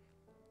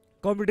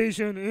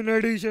competition. In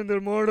addition, the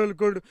model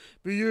could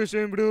be used to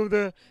improve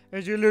the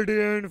agility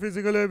and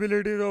physical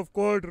abilities of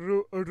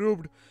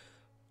quadruped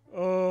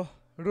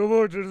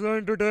robots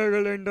designed to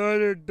tackle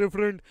entirely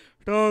different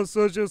tasks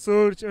such as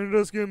search and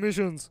rescue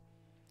missions.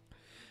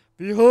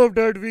 We hope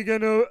that we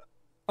can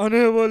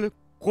enable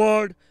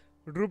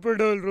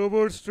quadrupedal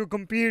robots to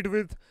compete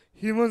with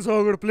human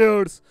soccer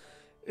players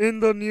in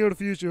the near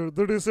future,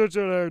 the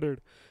researcher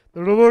added.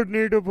 The robot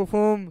need to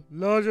perform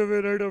larger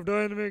variety of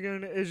dynamic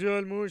and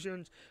agile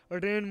motions,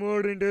 attain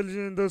more intelligence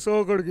in the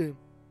soccer game.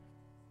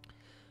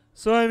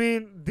 So I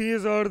mean,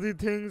 these are the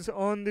things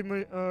on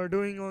the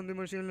doing on the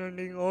machine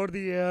learning or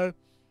the AI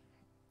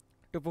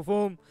to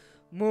perform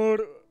more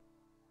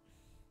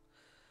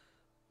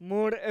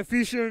more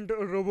efficient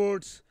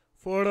robots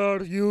for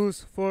our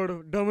use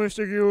for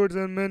domestic use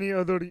and many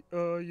other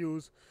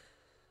use.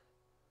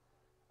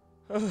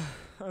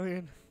 I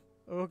mean,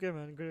 okay,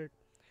 man, great.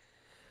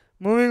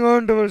 Moving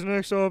on towards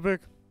next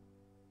topic.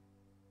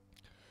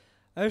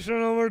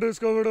 Astronomers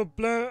discovered a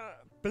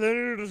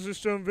planetary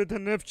system with a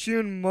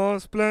Neptune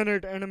mass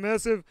planet and a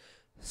massive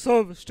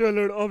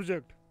substellar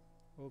object.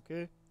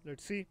 Okay,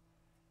 let's see.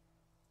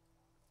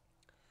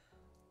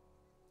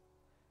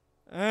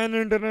 An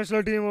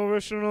international team of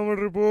astronomers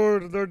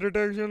reported the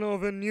detection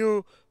of a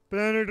new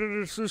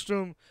planetary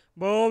system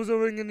by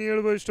observing a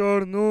nearby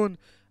star known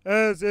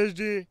as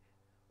HD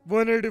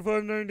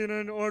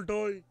 18599 or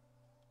TOI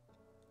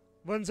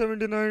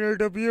 179.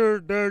 It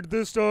appeared that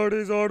this star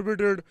is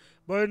orbited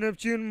by a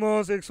Neptune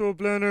mass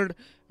exoplanet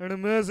and a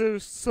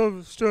massive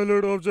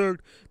substellar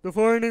object. The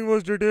finding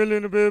was detailed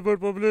in a paper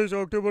published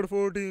October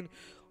 14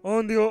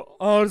 on the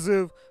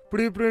RZIV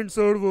preprint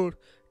server.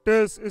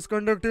 TESS is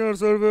conducting a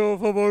survey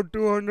of about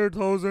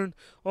 200,000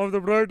 of the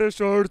brightest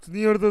stars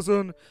near the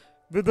Sun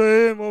with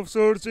the aim of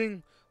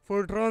searching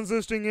for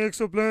transiting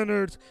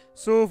exoplanets.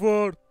 So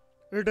far,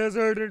 it has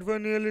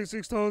identified nearly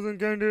 6,000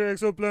 candidate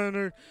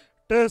exoplanet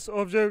test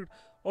object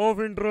of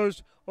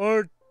interest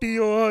or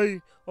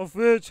TOI, of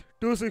which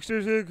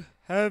 266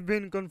 have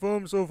been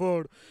confirmed so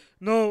far.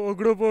 Now, a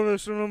group of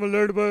astronomers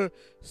led by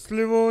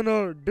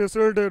Slivona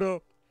Desertera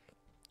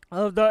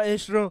of the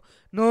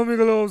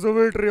Astronomical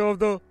Observatory of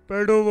the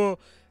Padova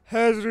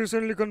has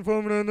recently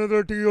confirmed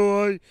another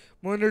TOI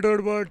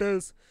monitored by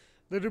TESS.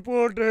 The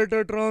report that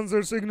a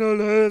transit signal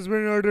has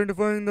been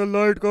identifying the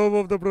light curve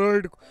of the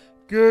bright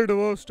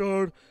K-dwarf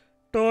star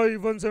TOI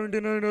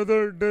 179,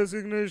 other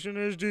designation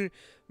HD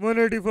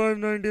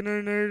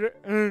 18599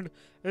 and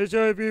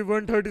HIP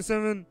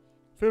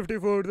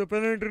 13754. The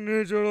planetary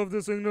nature of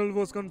the signal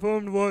was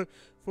confirmed by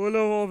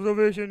follow-up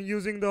observation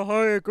using the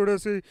high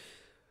accuracy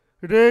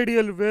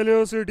radial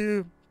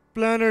velocity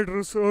planet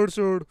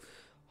researcher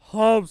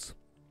Hobbs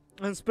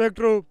and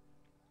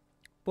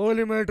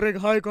spectropolarimetric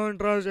high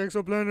contrast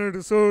exoplanet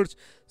research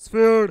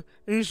sphere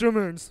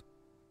instruments.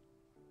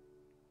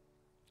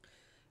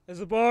 As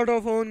a part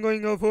of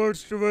ongoing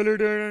efforts to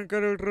validate and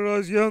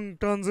characterize young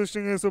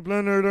transiting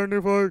exoplanets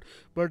identified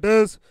by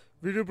TESS,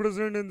 we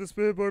represent in this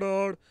paper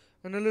our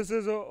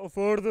analysis of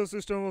further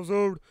system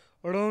observed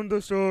around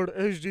the star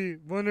HD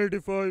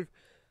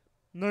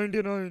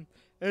 18599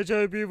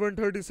 HIP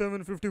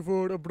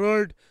 13754. A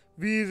bright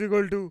V is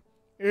equal to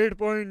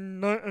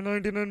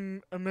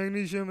 8.99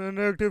 magnesium and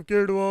active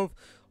K dwarf,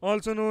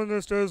 also known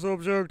as test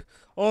object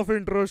of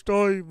interest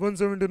TOI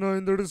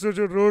 179. The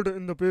researcher wrote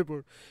in the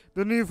paper,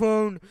 the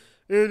newfound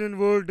alien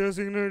world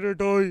designated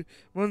TOI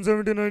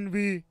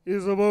 179b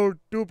is about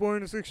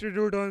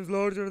 2.62 times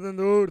larger than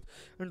the Earth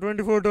and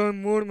 24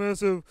 times more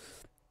massive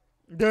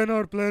than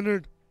our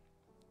planet,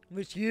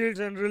 which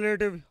yields a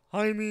relative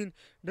high mean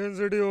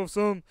density of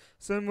some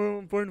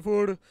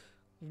 7.4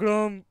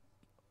 gram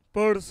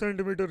per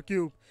centimeter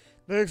cube.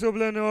 The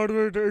exoplanet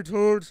orbits its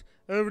Earth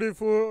every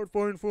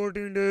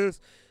 4.14 days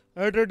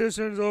at a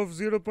distance of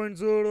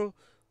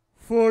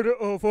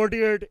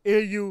 0.048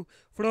 AU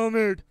from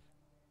it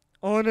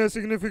on a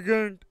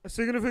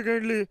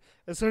significantly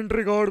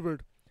eccentric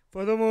orbit.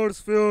 Furthermore,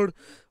 sphere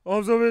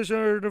observation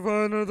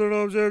identified another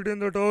object in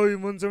the TOI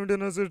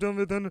 179 system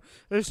with an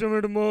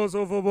estimated mass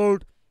of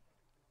about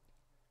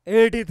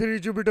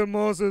 83 Jupiter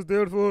masses.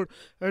 Therefore,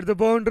 at the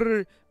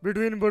boundary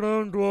between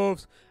brown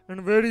dwarfs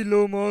and very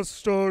low mass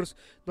stars,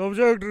 the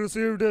object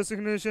received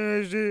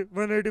designation HD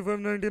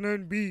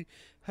 18599b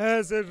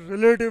has a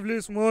relatively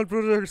small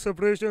project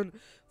separation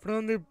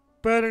from the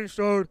parent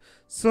star,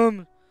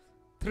 some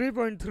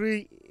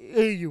 3.3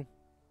 AU.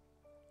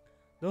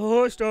 The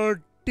host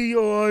star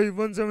TOI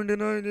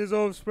 179 is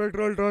of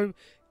spectral time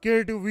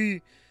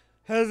K2V,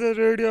 has a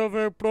radius of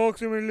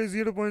approximately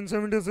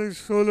 0.76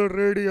 solar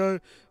radii,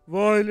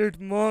 while its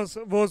mass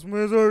was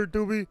measured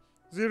to be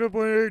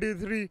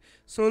 0.83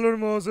 solar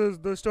masses.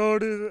 The star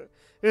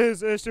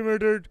is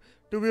estimated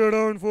to be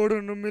around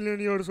 400 million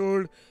years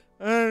old,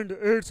 and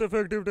its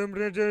effective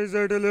temperature is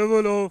at a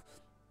level of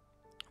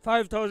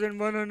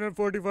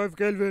 5145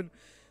 Kelvin.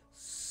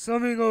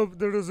 Summing up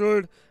the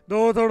result, the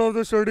author of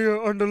the study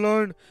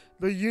underlined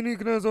the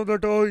uniqueness of the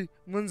TOI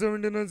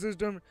 179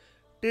 system,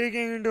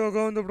 taking into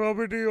account the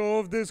property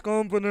of these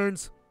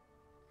components.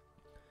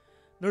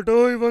 The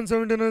TOI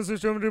 179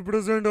 system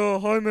represents a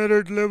high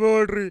merit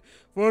laboratory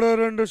for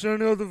our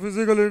understanding of the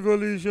physical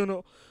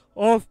evolution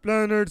of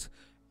planets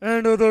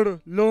and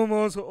other low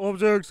mass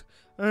objects,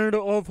 and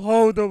of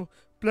how the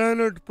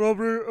planet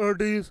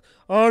properties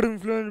are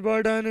influenced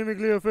by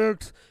dynamically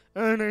effects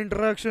and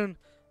interaction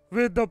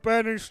with the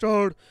parent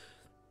star,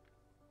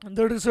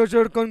 the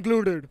researcher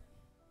concluded.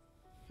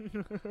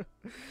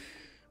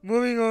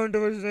 Moving on to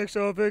the next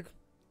topic.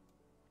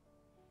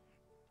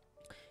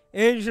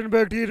 Ancient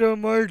bacteria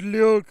might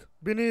lurk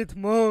beneath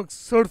Mars'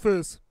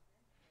 surface.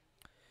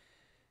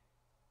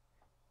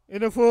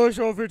 In a first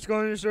of its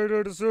kind study,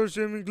 a research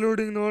team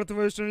including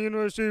Northwestern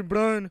University,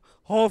 Brian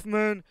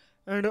Hoffman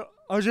and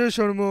Ajay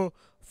Sharma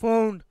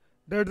found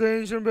that the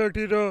ancient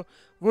bacteria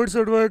would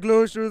survive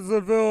close to the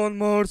surface on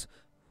Mars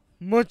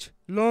much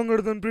longer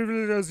than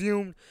previously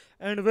assumed,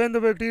 and when the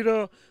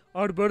bacteria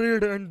are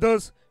buried and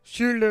thus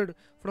shielded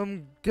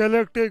from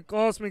galactic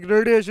cosmic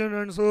radiation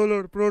and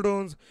solar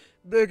protons,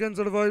 they can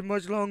survive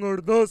much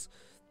longer. Thus,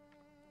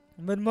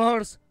 When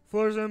Mars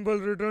first sample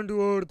return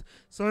to Earth,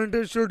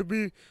 scientists should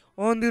be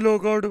on the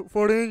lookout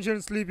for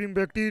ancient sleeping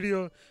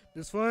bacteria.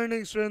 This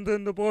finding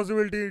strengthens the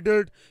possibility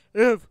that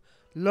if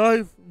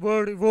life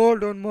were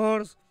evolved on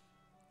Mars,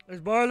 its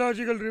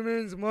biological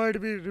remains might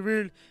be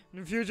revealed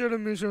in future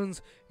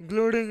missions,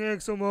 including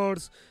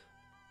ExoMars,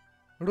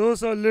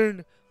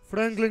 Rosalind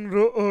Franklin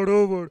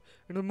rover,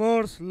 and the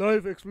Mars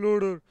Life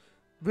Explorer,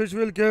 which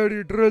will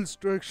carry drills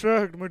to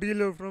extract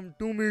material from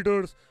 2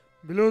 meters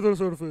below the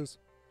surface.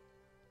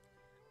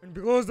 And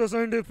because the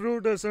scientists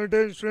proved that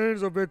certain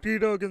strains of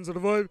bacteria can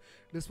survive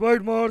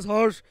despite Mars'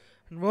 harsh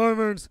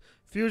environments,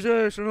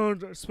 future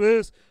astronauts,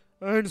 space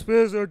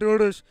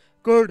tourists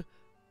could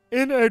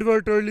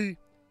inadvertently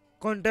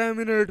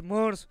contaminate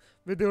Mars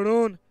with their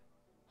own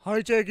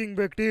hijacking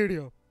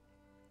bacteria.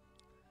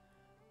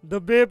 The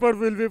paper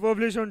will be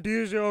published on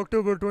Tuesday,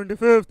 October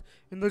 25th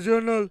in the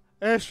journal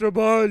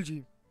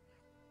Astrobiology.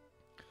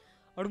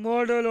 Our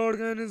model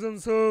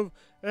organisms serve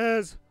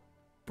as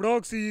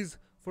proxies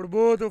for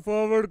both the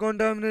forward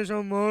contamination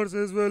of Mars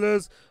as well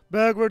as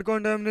backward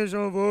contamination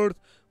of Earth,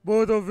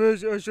 both of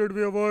which should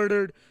be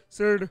avoided,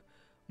 said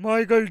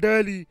Michael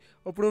Daly,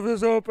 a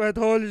professor of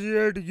pathology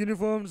at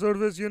Uniformed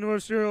Service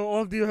University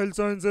of the Health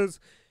Sciences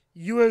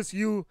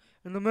 (USU)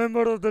 and the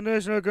member of the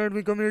National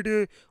Academic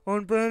Committee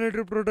on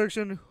Planetary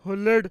Protection who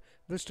led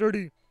the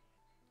study.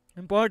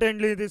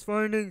 Importantly, these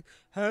findings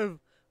have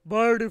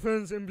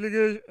biodefense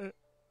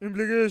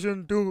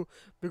implication too,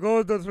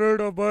 because the threat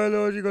of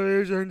biological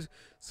agents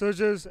such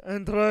as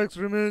anthrax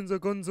remains a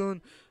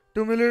concern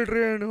to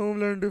military and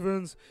homeland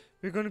defense.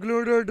 We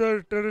concluded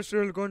that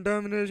terrestrial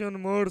contamination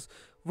on Mars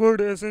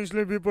would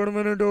essentially be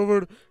permanent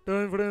over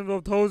time frames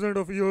of thousands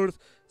of years,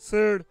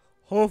 said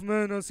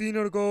Hoffman, a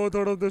senior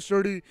co-author of the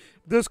study.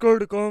 This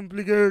could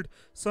complicate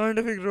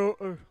scientific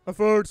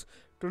efforts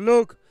to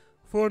look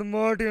for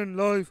Martian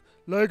life.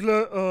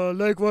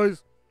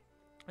 Likewise,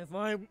 if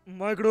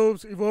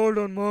microbes evolved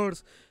on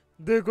Mars,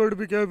 they could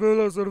be capable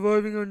of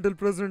surviving until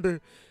present day.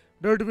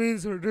 That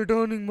means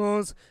returning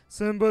Mars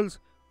samples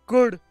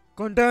could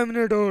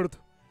contaminate Earth.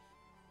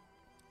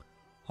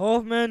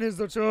 Hoffman is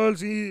the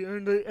Charles E.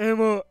 and the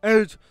Emma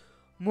H.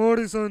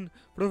 Morrison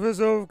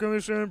Professor of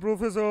Chemistry and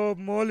Professor of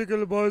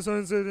Molecular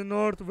Biosciences in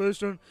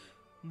Northwestern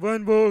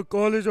Weinberg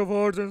College of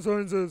Arts and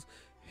Sciences.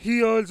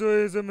 He also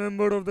is a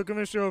member of the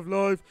Chemistry of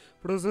Life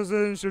Processes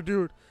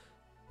Institute.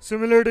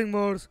 Simulating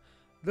Mars.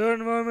 The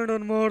environment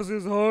on Mars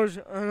is harsh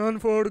and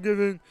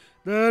unforgiving.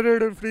 The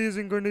arid and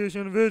freezing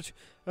conditions, which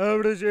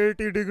average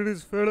 80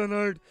 degrees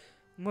Fahrenheit,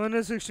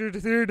 minus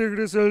 63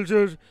 degrees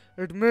Celsius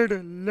at mid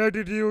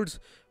latitudes,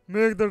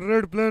 make the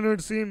red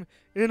planet seem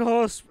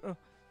inhospitable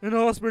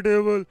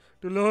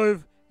to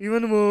life.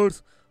 Even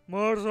worse,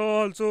 Mars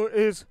also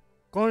is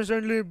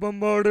constantly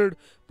bombarded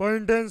by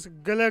intense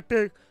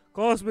galactic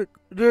cosmic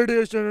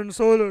radiation and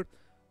solar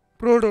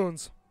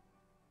protons.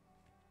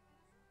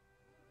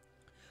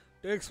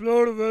 To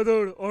explore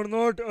whether or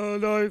not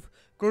life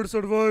could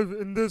survive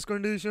in this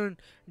condition,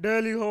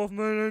 Daly,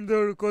 Hoffman, and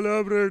their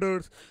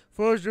collaborators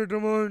first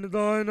determined the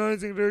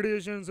ionizing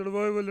radiation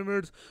survival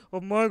limits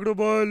of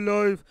microbial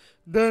life.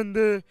 Then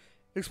they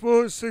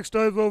exposed 6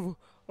 types of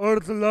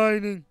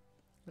earth-lying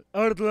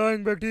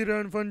bacteria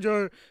and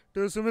fungi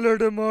to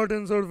simulate a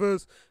Martian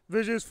surface,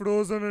 which is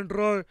frozen and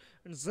dry,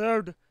 and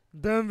zapped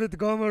them with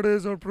gamma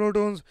rays or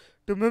protons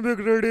to mimic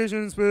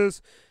radiation in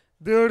space.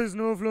 There is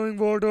no flowing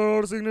water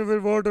or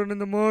significant water in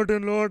the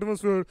Martian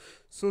atmosphere,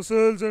 so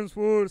cells and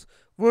spores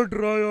would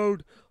dry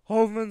out.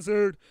 Hoffman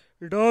said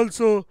it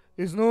also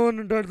is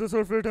known that the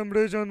surface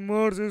temperature on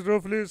Mars is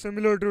roughly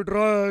similar to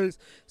dry ice,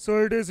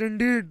 so it is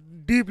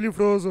indeed deeply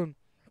frozen.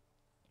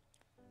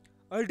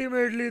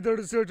 Ultimately, the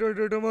researchers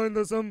determined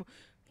that some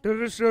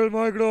terrestrial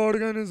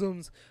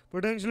microorganisms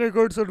potentially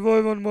could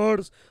survive on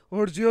Mars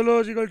over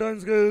geological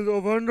timescales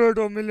of hundreds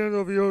of millions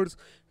of years.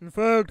 In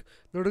fact,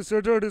 the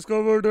researchers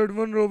discovered that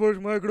one robust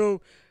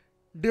microbe,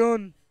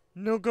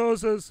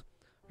 Deinococcus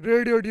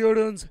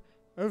radiodeodorans,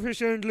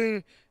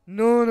 efficiently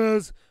known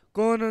as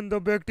Conan the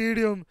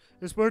bacterium,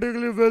 is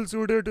particularly well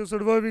suited to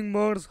surviving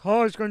Mars'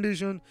 harsh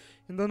conditions.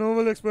 In the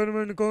novel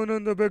experiment,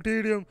 Conan the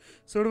bacterium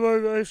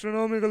survived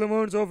astronomical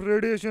amounts of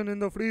radiation in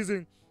the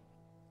freezing,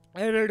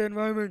 arid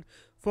environment,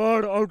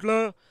 far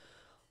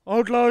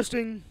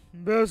outlasting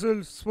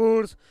basal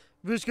spores,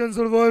 which can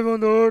survive on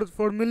the Earth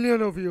for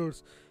millions of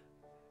years.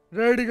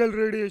 Radical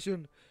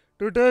radiation.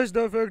 To test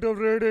the effect of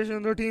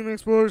radiation, the team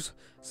exposed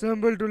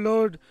samples to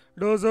large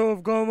doses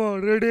of gamma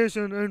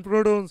radiation and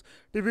protons,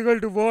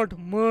 typical to what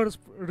Mars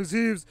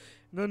receives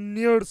in the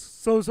near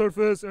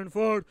subsurface, and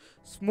far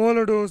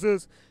smaller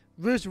doses,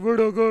 which would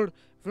occur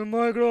if a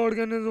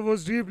microorganism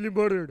was deeply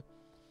buried.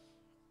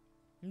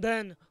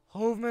 Then,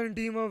 Hoffman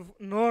team of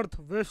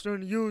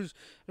Northwestern used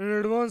an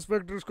advanced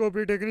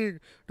spectroscopy technique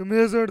to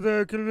measure the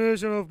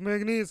accumulation of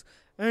manganese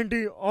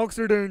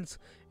antioxidants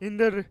in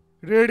their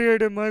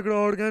radiated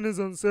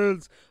microorganism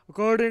cells.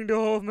 According to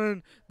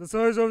Hoffman, the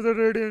size of the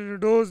radiation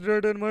dose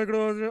that a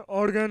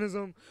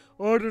microorganism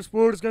or its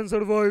spores can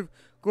survive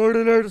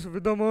correlates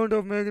with the amount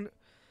of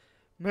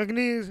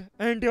Manganese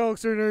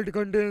antioxidant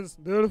contains,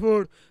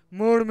 therefore,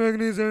 more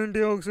manganese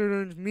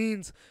antioxidant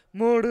means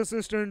more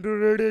resistant to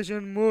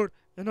radiation, more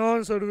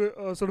enhanced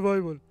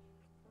survival.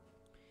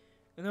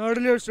 An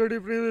earlier study,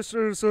 previous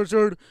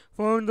researchers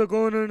found the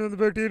colon and the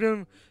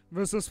bacterium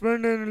when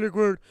suspended in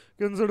liquid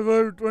can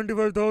survive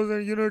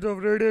 25,000 units of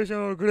radiation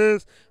or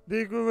grace, the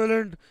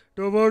equivalent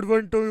to about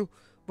 1 to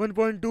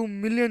 1.2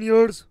 million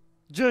years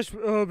just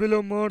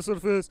below Mars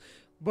surface.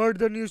 But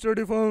the new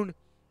study found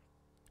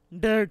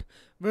that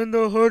when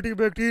the hurty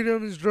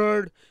bacterium is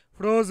dried,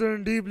 frozen,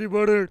 and deeply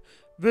buried,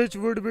 which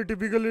would be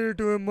typically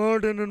to a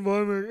Martian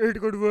environment, it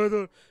could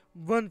weather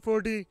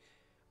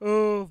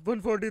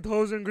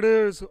 140,000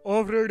 grays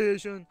of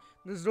radiation.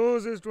 This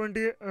dose is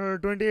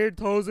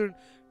 28,000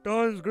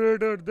 times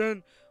greater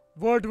than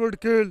what would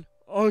kill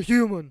a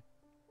human.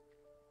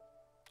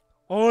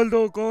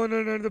 Although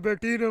Conan and the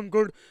bacterium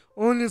could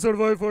only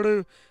survive for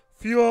a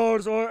few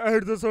hours or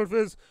at the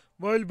surface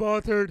while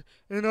bathed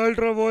in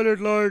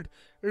ultraviolet light,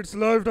 its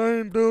lifetime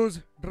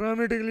improves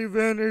dramatically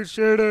when it's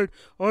shaded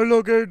or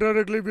located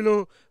directly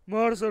below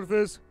Mars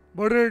surface,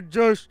 buried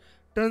just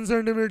 10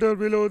 centimeters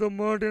below the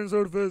Martian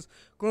surface.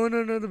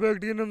 Conan and the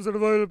bacterium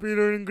survival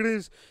period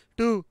increased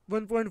to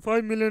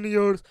 1.5 million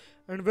years,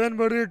 and when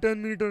buried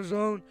 10 meters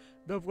down,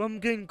 the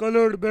pumpkin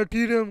colored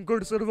bacterium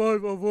could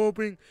survive a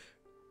whopping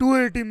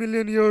 280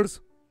 million years.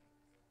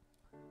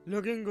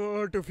 Looking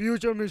to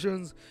future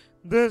missions,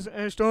 this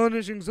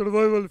astonishing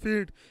survival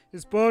feat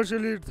is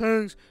partially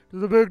thanks to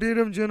the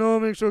bacterium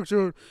genomic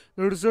structure.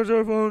 The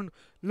researcher found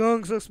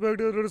long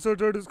suspected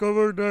researcher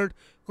discovered that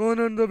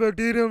Conan the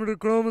bacterium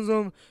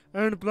chromosome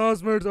and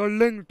plasmids are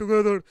linked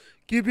together,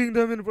 keeping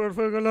them in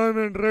perfect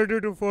alignment ready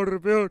for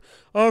repair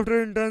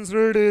after intense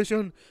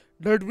radiation.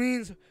 That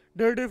means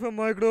that if a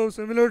microbe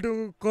similar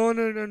to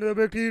Conan and the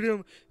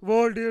bacterium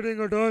evolved during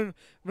a time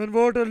when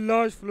water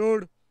large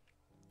flowed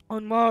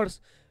on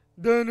Mars,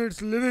 then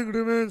its living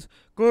remains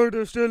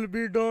could still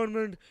be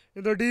dormant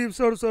in the deep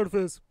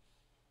subsurface.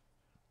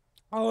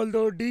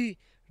 Although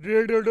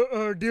degraded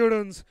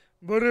deodorants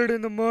buried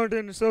in the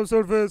Martian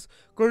subsurface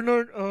could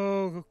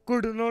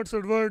not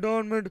survive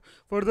dormant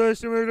for the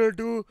estimated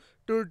 2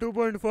 to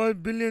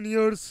 2.5 billion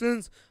years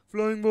since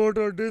flowing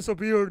water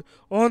disappeared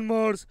on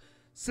Mars.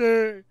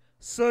 Say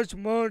such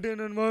Martian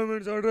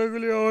environments are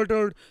regularly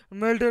altered and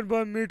melted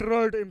by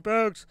meteorite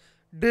impacts.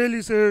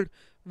 Daily said,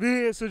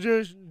 we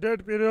suggest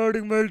that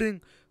periodic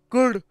melting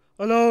could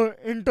allow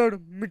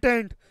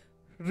intermittent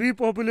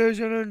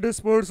repopulation and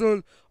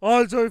dispersal.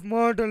 Also, if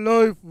Martian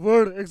life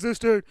were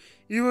existed,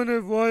 even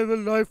if viable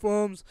life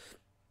forms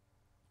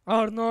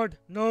are not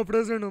now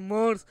present on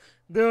Mars,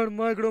 their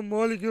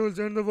micromolecules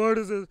and the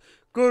vertices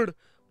would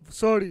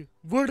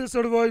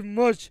survive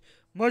much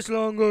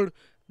longer.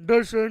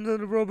 Thus strengthens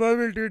the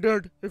probability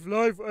that if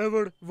life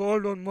ever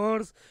evolved on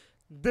Mars,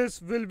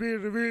 this will be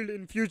revealed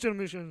in future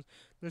missions.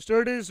 The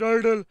study's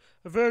title,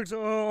 Effects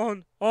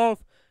on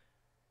of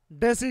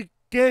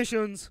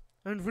Desiccations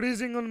and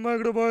Freezing on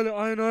Microbial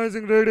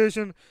Ionizing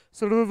Radiation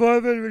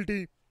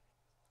Survivability,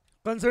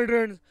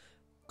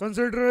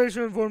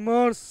 Consideration for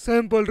Mars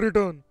Sample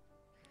Return.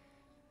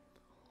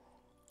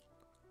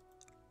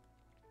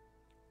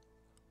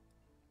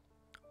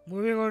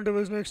 Moving on to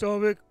this next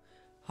topic,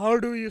 how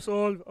do you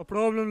solve a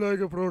problem like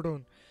a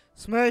proton?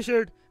 Smash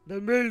it,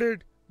 then build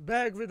it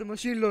back with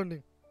machine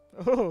learning.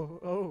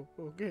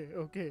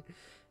 Okay.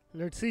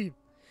 Let's see.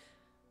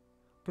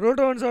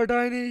 Protons are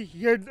tiny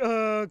yet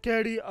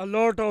carry a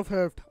lot of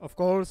heft, of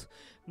course.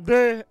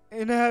 They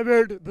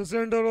inhabit the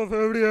center of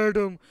every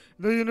atom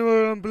in the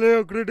universe and play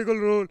a critical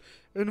role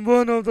in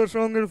one of the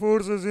strongest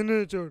forces in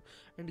nature.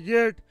 And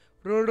yet,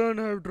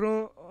 protons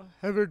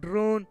have it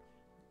drawn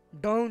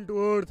down to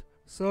Earth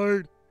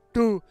side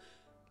too.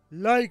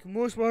 Like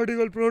most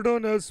particle,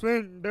 proton have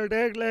spin that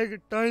act like a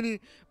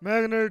tiny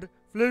magnet.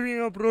 Flipping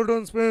a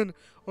proton spin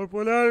or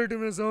polarity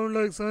may sound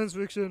like science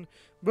fiction,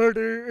 but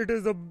it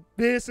is the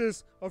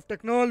basis of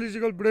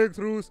technological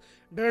breakthroughs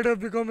that have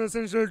become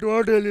essential to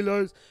our daily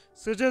lives,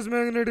 such as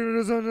magnetic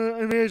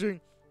resonance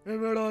imaging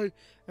 (MRI)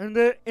 and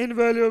the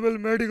invaluable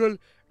medical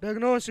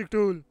diagnostic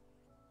tool.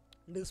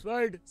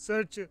 Despite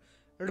such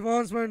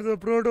advancement, the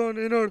proton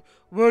inner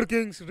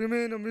workings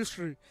remain a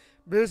mystery.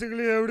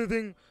 Basically,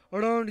 everything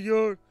around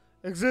here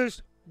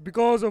exists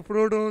because of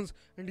protons,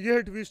 and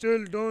yet we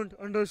still don't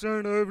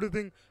understand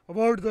everything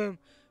about them.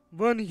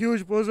 One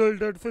huge puzzle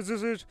that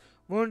physicists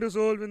want to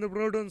solve in the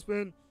proton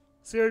spin,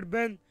 said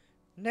Ben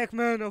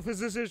Neckman, a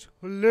physicist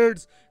who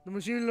leads the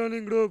machine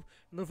learning group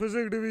in the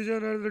physics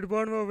division at the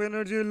Department of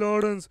Energy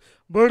Lawrence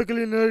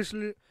Berkeley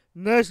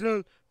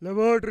National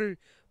Laboratory,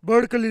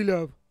 Berkeley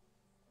Lab.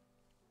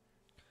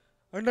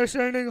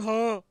 Understanding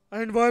how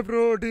and why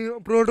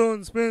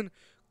proton spin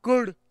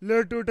could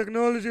lead to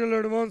technological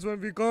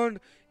advancement we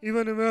can't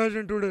even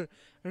imagine today,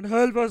 and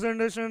help us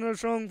understand the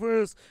strong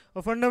force,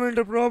 a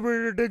fundamental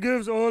property that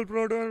gives all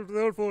protons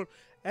therefore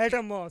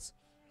atom mass.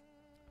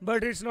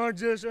 But it's not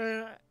just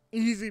an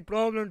easy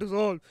problem to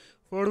solve.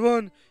 For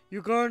one,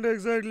 you can't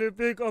exactly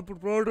pick up a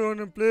proton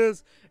and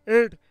place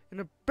it in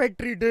a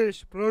petri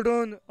dish.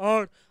 Protons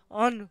are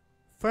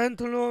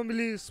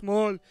phenomenally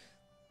small.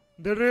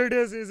 The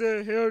radius is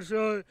a hair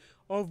shy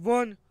of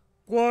 1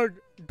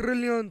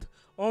 quadrillionth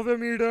of a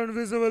meter, and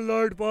visible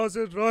light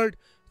passes right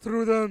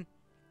through them.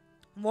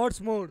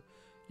 What's more,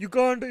 you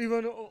can't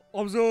even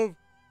observe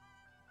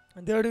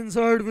that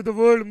inside with the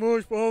world's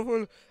most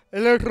powerful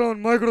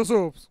electron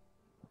microscopes.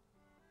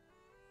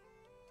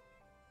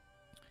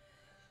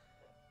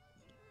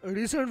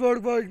 Recent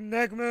work by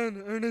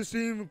Nachman and his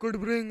team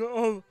could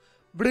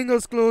bring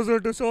us closer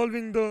to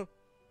solving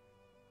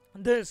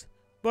this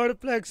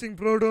perplexing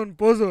proton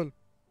puzzle.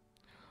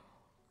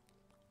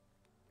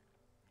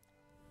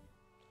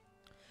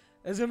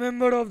 As a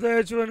member of the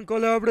H1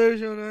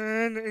 collaboration,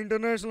 an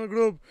international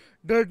group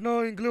that now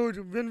includes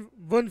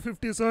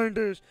 150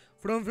 scientists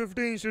from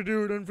 50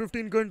 institutes and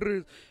 15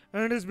 countries,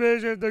 and is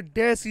based at the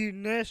DESI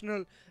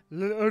National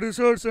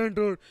Research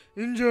Center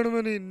in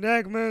Germany,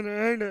 Nachman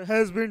and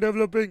has been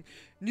developing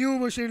new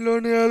machine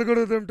learning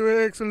algorithm to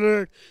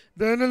accelerate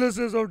the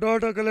analysis of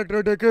data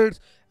collected decades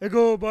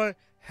ago by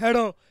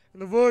HEDA,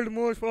 the world's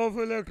most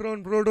powerful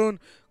electron proton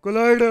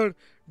collider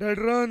that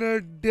ran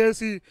at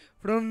DESI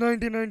from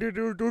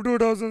 1992 to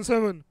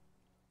 2007.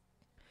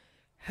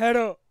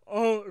 HEDA,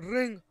 a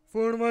ring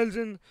 4 miles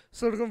in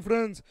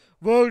circumference,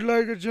 worked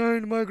like a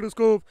giant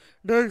microscope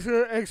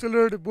that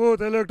accelerated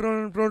both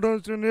electrons and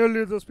protons to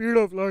nearly the speed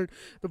of light.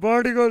 The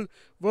particle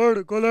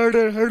were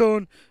collided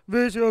head-on,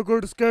 which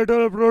could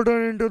scatter a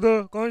proton into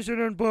the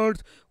constituent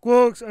parts,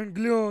 quarks and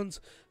gluons.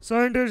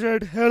 Scientists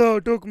at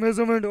HEDA took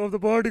measurement of the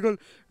particle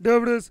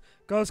debris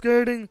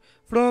cascading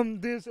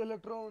from this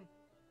electron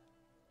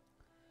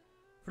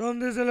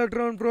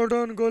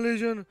proton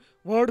collision,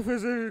 what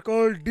physicists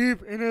call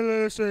deep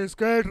inelastic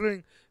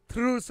scattering,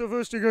 through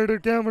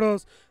sophisticated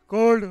cameras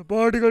called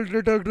particle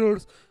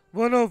detectors,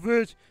 one of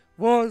which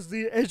was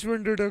the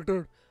H1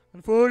 detector.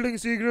 Unfolding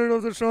secret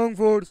of the strong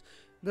force,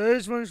 the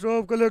H1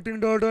 stopped collecting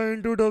data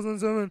in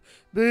 2007,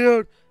 the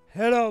year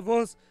HEDA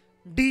was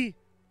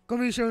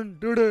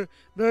decommissioned. Today,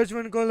 the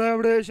H1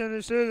 collaboration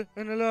is still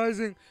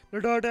analyzing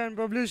the data and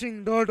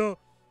publishing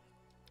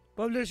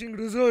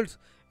results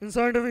in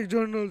scientific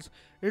journals.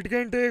 It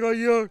can take a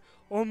year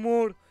or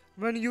more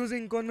when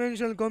using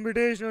conventional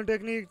computational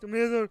techniques to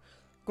measure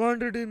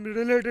quantity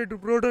related to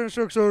proton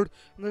structure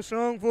and the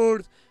strong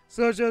force,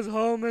 such as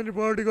how many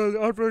particles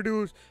are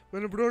produced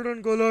when a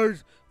proton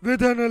collides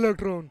with an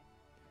electron.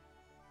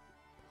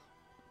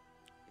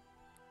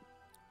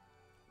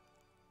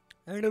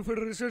 And if a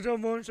researcher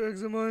wants to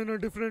examine a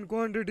different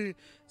quantity,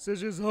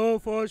 such as how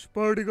fast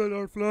particles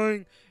are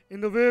flying in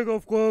the wake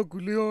of quark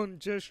gluon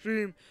jet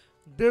stream,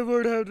 they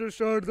would have to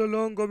start the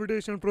long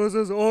computational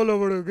process all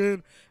over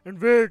again and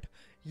wait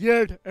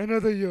yet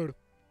another year.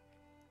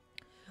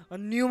 A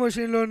new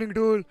machine learning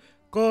tool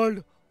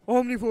called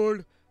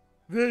OmniFold,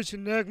 which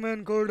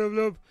Nachman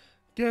co-developed,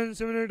 can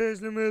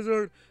simultaneously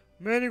measure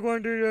many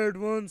quantities at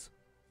once,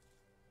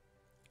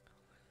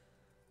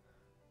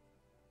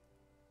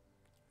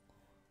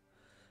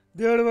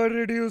 thereby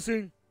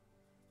reducing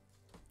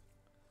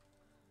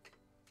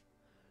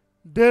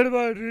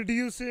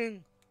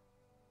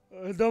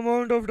the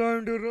amount of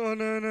time to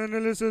run an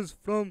analysis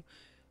from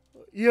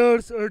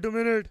years to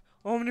minutes.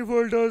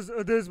 OmniFold does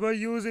this by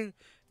using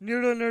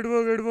neural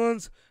network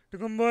advance to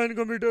combine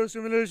computer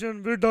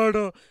simulation with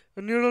data.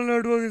 A neural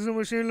network is a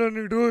machine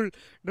learning tool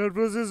that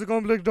processes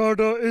complex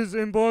data is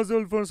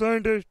impossible for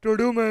scientists to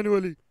do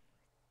manually.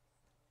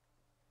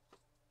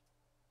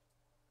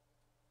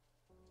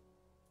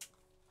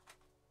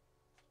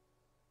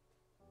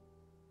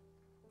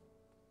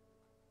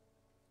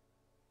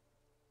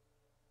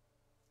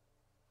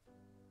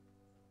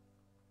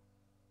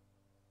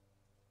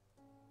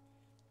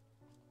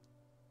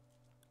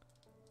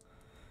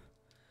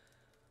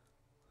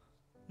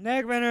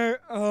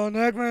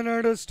 Nachman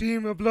and his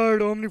team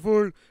applied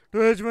OmniFold to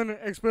H1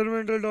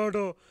 experimental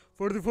data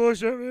for the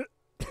first time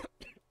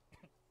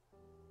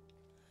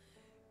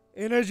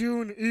in a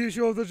June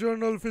issue of the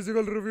journal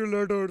Physical Review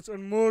Letters,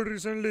 and more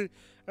recently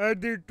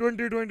at the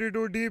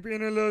 2022 Deep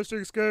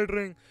Inelastic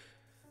Scattering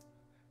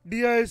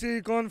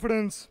DIC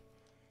conference.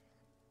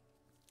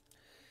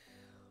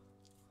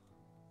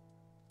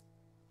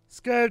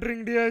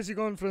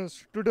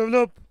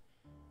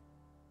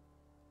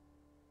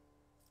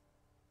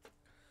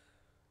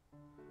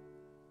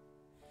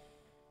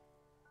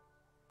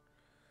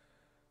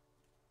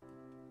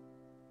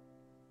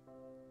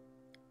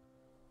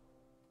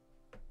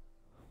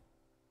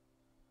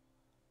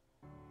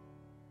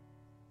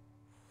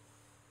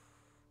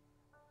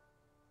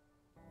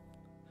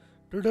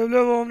 To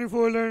develop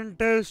OmniFold and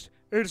test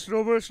its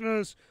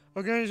robustness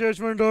against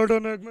H1 data.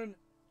 Nachman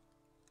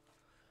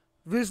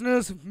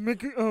Business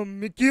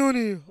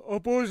McCuney, a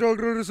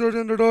postdoctoral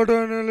researcher in the Data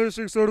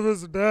Analytics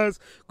Service DAS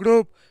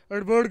group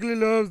at Berkeley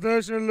Labs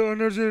National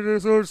Energy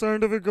Research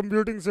Scientific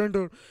Computing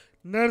Center,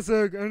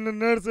 NERSC, and the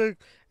NERSC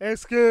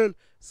X-Scale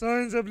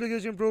Science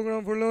Application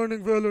Program for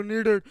Learning Fellow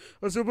needed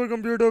a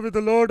supercomputer with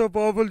a lot of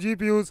powerful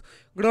GPUs,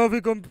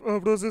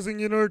 processing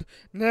unit.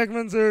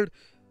 Nachman said,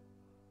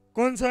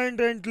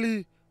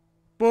 coincidentally,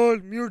 Pearl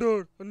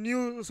Mutor, a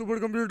new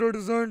supercomputer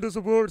designed to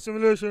support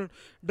simulation,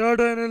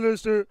 data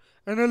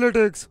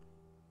analytics,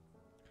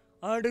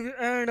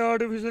 and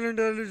artificial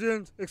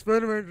intelligence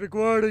experiment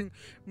requiring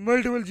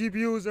multiple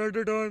GPUs at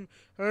a time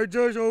had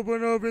just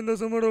opened up in the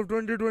summer of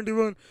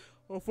 2021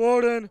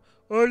 for an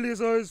early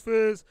size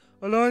phase,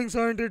 allowing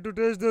scientists to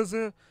test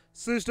the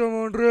system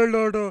on real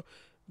data.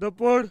 The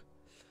Pearl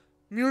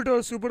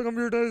Mutor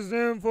supercomputer is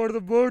named for the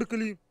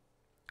Berkeley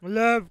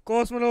Lab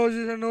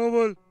cosmologist and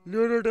Nobel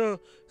laureate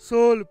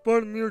Sol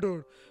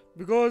Perlmutter.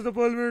 Because the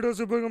Perlmutter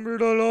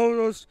supercomputer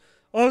allows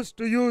us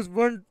to use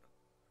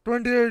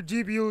 128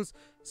 GPUs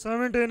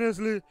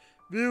simultaneously,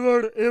 we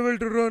were able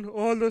to run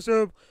all the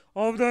steps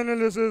of the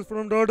analysis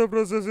from data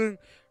processing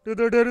to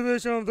the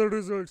derivation of the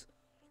results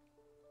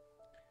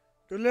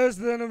to less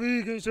than a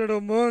week instead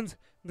of months.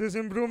 This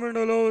improvement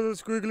allows us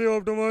to quickly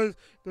optimize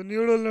the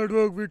neural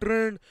network we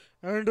trained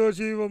and to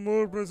achieve a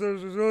more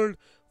precise result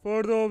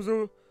for the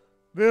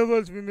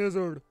observables we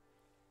measured,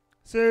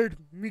 said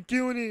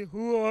McCuney,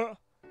 who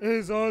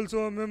is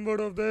also a member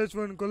of the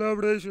H1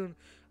 collaboration.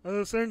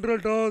 A central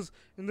task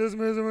in this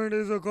measurement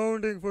is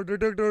accounting for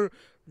detector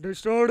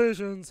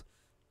distortions.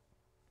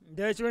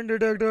 The H1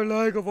 detector,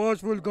 like a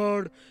watchful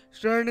guard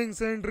standing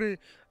sentry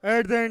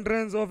at the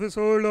entrance of a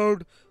sold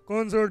out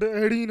concert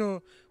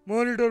arena,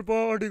 monitor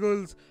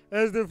particles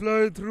as they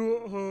fly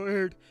through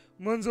it.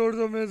 One source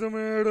of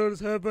measurement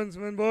errors happens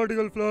when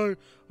particles fly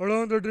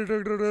around the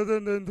detector rather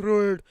than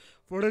through it.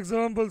 For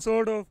example,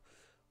 sort of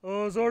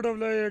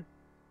like a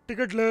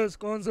ticketless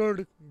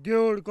concert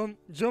gear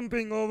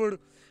jumping over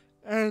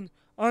an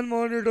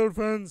unmonitored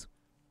fence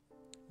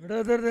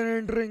rather than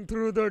entering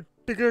through the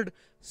ticket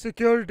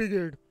security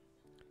gate.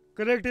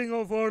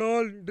 Correcting for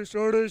all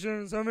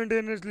distortion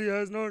simultaneously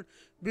has not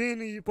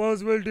been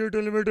possible due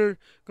to limited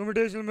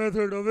computational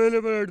method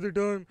available at the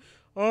time.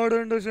 Our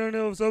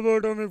understanding of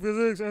subatomic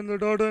physics and the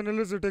data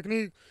analysis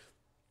technique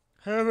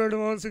have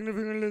advanced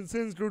significantly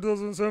since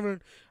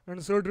 2007,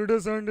 and so today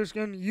scientists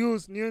can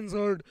use new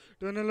insight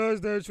to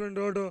analyze the H1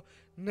 data,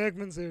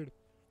 Nachman said.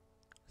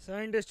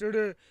 Scientists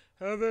today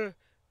have a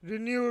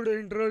renewed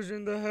interest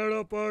in the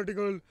Hera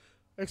particle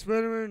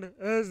experiment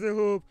as they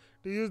hope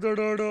to use the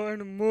data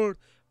and more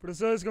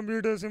precise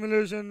computer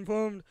simulation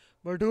informed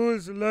by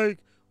tools like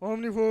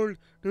Omnifold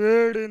to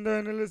aid in the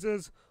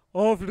analysis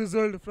of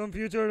results from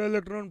future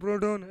electron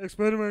proton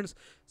experiments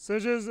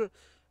such as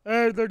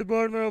at the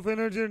Department of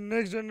Energy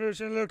Next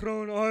Generation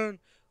Electron Ion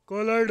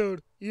Collider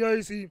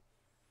 (EIC).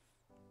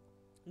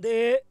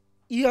 The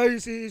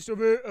EIC is to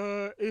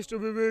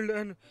be built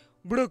in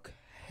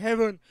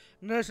Brookhaven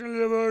National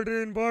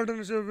Laboratory in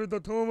partnership with the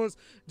Thomas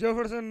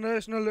Jefferson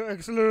National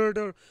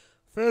Accelerator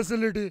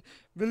Facility.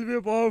 Will be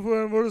a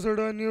powerful and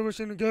versatile new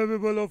machine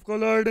capable of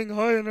colliding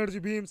high energy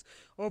beams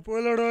of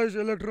polarized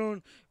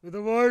electrons with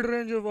a wide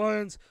range of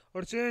ions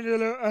or change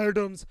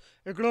atoms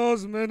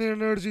across many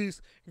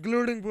energies,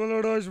 including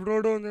polarized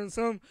protons and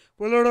some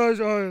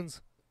polarized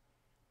ions.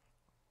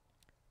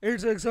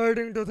 It's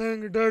exciting to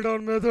think that our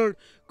method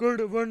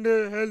could one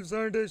day help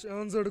scientists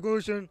answer the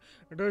question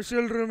that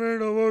still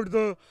remain about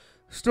the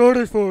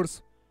storage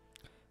force.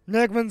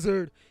 Nachman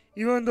said,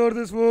 even though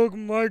this work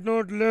might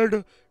not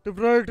lead to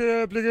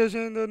practical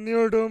application in the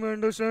near term,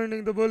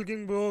 understanding the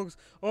bulking blocks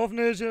of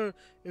nature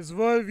is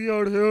why we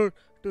are here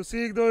to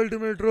seek the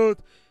ultimate truth.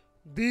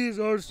 These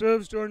are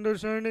steps to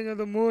understanding at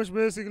the most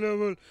basic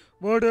level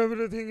what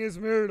everything is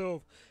made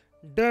of.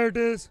 That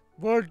is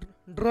what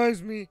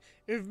drives me.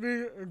 If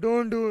we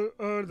don't do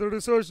the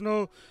research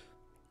now,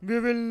 we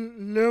will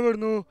never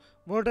know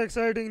what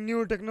exciting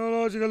new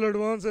technological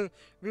advances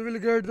we will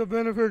get the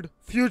benefit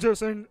future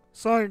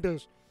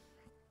scientists.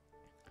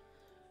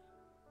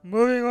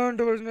 Moving on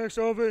to our next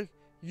topic,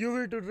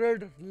 UV to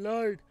red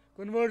light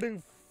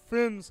converting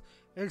films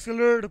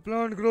accelerate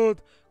plant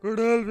growth could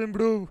help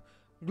improve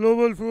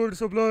global food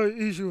supply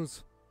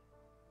issues.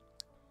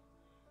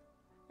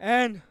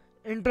 An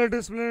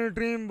interdisciplinary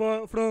team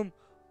from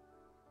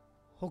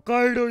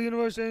Hokkaido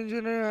University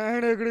Engineering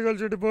and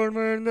Agriculture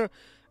Department and the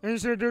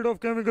Institute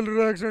of Chemical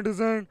Reaction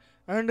Design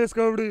and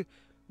Discovery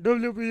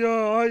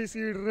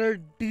WPRIC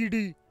Red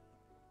TD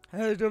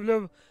has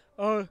developed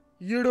a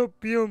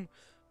European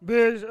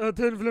based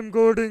thin film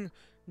coating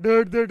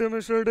that they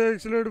demonstrate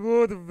accelerate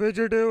both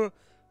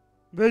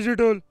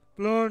vegetal,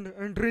 plant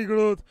and tree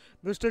growth.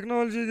 This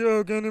technology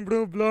can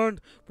improve plant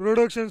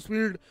production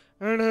speed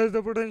and has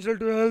the potential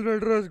to help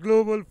address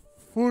global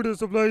food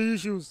supply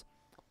issues.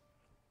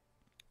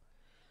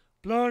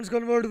 Plants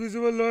convert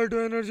visible light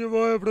to energy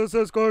via a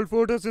process called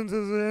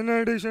photosynthesis. In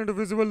addition to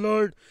visible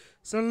light,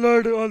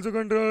 sunlight also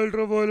contains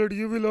ultraviolet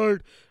UV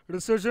light.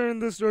 Researchers in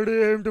this study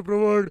aim to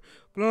provide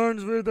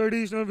plants with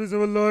additional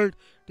visible light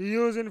to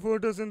use in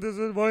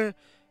photosynthesis by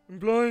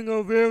employing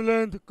a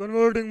wavelength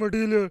converting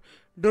material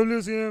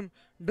WCM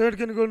that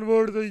can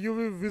convert the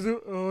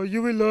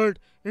UV light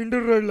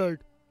into red light.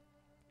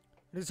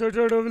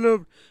 Researchers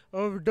developed a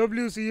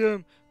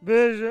WCM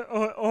based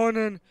on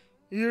an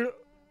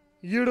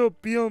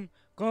European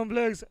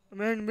complex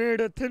and made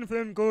a thin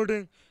film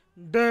coating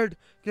that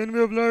can be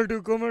applied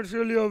to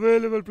commercially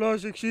available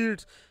plastic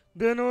sheets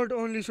They not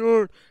only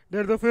showed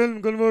that the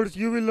film converts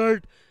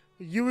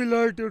UV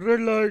light to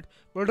red light,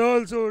 but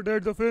also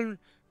that the film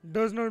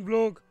does not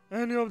block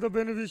any of the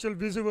beneficial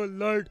visible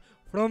light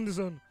from the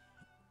sun.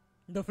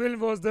 The film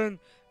was then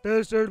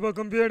tested by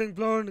comparing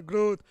plant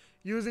growth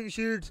using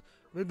sheets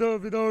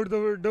without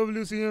the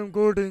WCM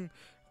coating.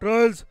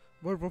 Trials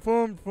were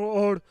performed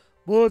for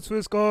both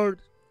Swiss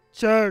cod,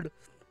 Chad,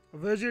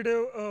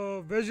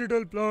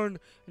 vegetal plant,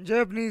 and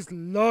Japanese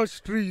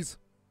large trees.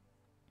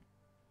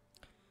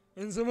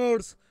 In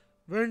summers,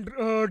 when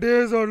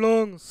days are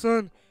long,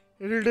 sun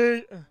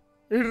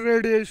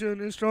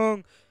irradiation is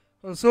strong.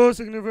 So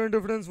significant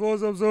difference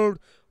was observed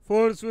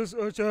for Swiss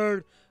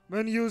orchard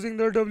when using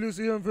the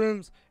WCM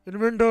films in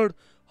winter.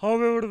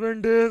 However,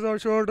 when days are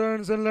shorter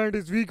and sunlight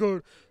is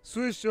weaker,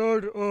 Swiss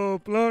chard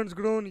plants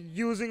grown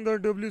using the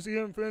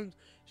WCM films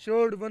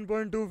showed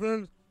 1.2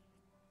 films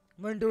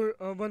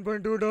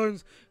 1.2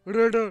 times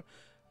greater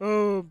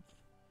uh,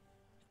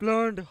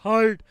 plant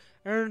height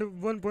and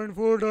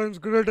 1.4 times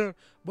greater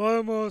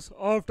biomass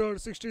after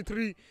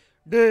 63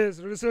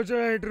 days.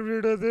 Researchers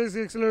attributed this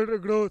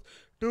accelerated growth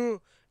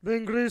to the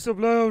increased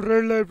supply of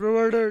red light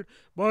provided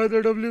by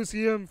the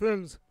WCM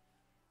films.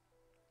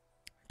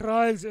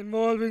 Trials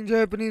involving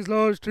Japanese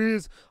large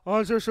trees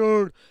also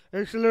showed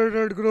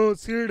accelerated growth.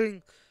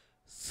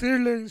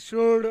 Seedlings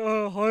showed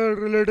a higher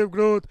relative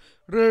growth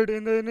rate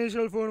in the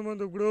initial 4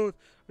 months of growth,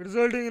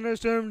 resulting in a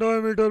stem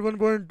diameter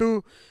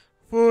 1.2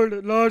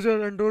 fold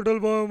larger and total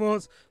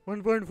biomass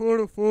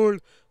 1.4 fold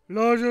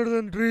larger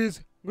than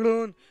trees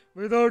grown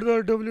without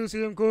the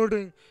WCM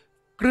coating.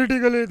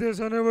 Critically, this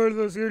enabled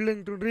the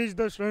seedling to reach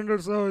the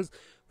standard size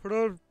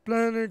for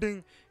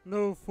planting in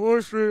the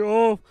forestry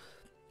of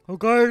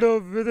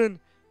Hokkaido within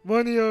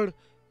 1 year.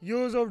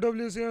 Use of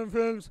WCM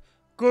films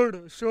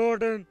could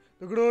shorten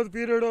the growth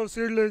period of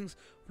seedlings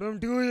from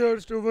 2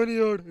 years to 1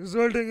 year,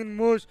 resulting in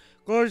most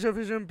cost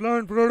efficient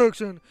plant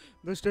production.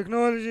 This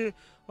technology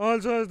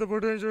also has the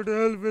potential to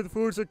help with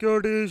food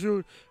security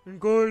issues in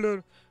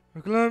colder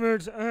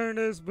climates and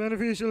is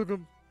beneficial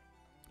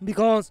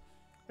because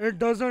it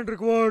doesn't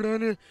require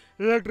any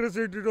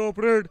electricity to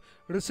operate.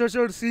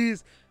 Researchers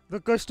sees the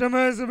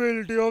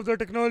customizability of the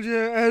technology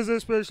as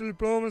especially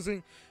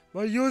promising.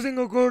 By using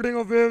a coating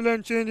of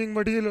wavelength changing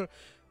material,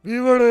 we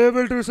were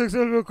able to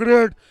successfully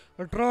create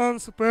a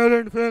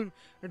transparent film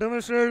and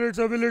demonstrate its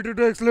ability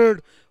to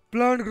accelerate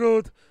plant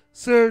growth,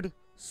 said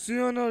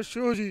Siona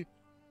Shoji,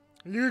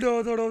 lead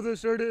author of the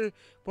study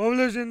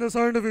published in the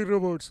Scientific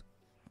Reports.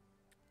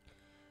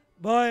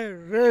 By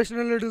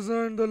rationally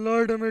designing the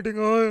light emitting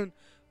ion,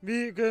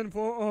 we can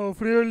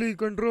freely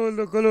control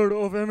the color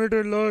of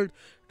emitted light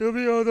to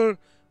be other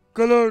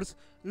colors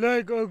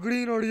like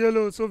green or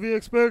yellow. So we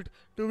expect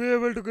to be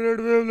able to create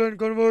wavelength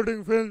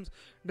converting films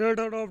that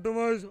are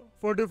optimized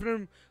for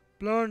different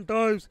plant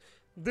types.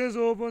 This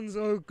opens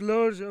a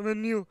large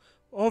avenue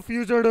of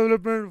future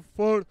development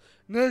for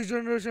next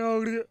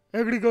generation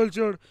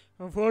agriculture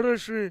and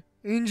forestry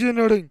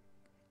engineering.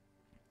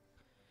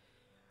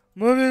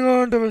 Moving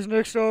on to the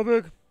next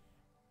topic,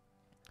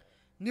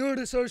 new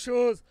research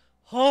shows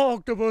how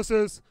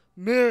octopuses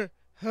may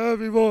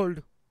have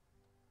evolved.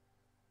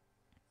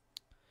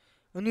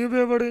 A new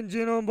paper in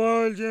Genome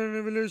Biology and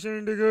Evolution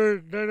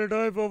indicates that a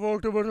type of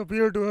octopus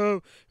appear to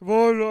have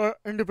evolved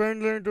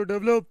independently to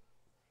develop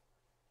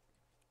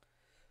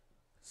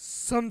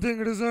something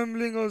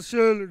resembling a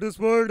shell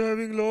despite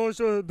having lost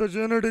the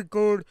genetic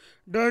code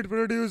that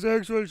produced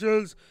actual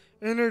shells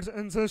in its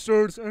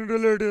ancestors and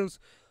relatives.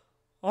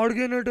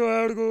 Argonauta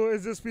argo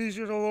is a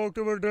species of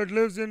octopus that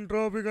lives in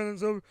tropical and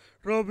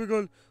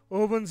subtropical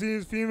open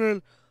seas.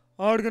 Female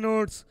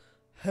argonauts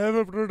have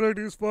a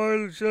protective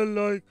spiral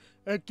shell-like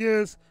egg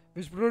case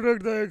which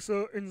protect the eggs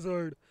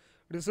inside.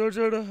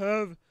 Researchers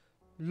have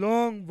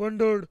long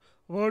wondered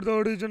about the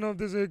origin of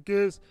this egg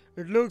case.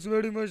 It looks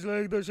very much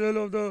like the shell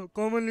of the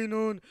commonly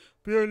known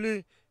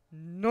purely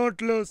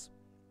nautilus,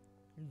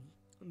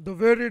 the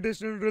very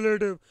distant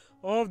relative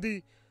of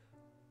the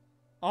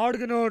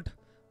argonaut,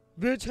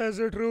 which has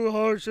a true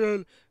hard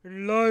shell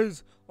and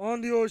lives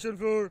on the ocean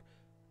floor,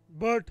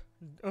 but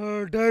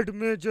that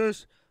may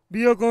just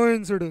be a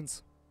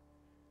coincidence.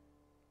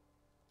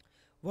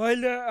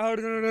 While the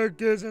argonaut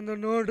case and the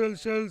nodal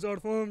shells are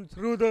formed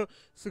through the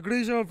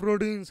secretion of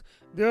proteins,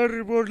 they are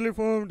reportedly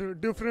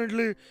formed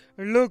differently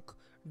and look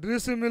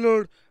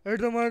dissimilar at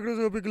the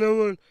microscopic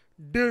level.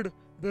 Did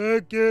the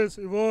egg case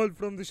evolve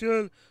from the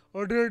shell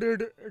or did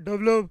it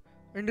develop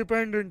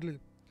independently?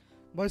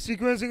 By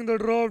sequencing the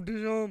draft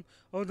genome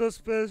of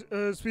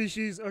the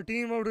species, a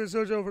team of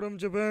researchers from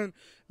Japan,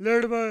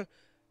 led by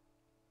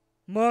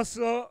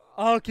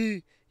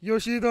Masaaki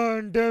Yoshida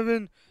and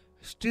Devin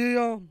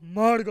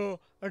Marga,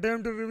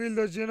 attempt to reveal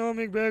the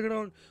genomic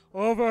background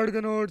of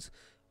argonauts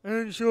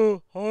and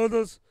show how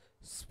the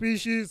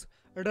species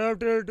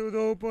adapted to the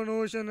open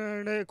ocean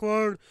and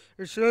acquired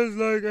a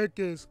shells-like egg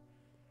case.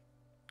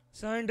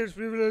 Scientists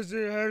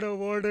previously had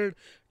avoided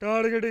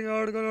targeting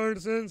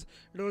argonauts since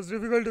it was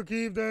difficult to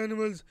keep the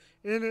animals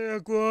in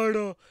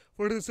Ecuador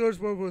for research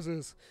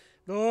purposes.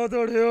 The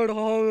author here,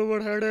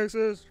 however, had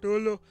access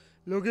to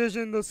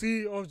location in the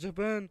Sea of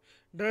Japan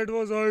that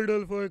was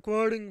ideal for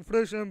acquiring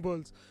fresh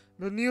samples.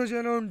 The new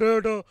genome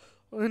data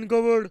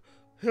uncovered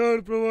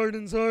here provide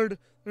insight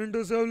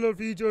into several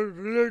features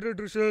related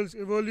to cells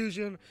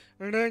evolution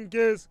and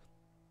case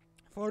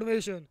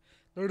formation.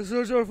 The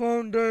researcher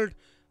found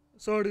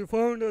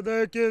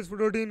the case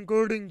protein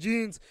coding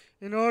genes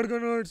in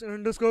organoids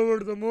and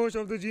discovered that most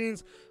of the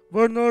genes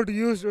were not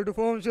used to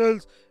form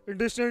cells in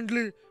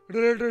distantly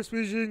related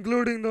species,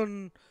 including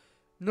the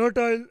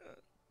nautil-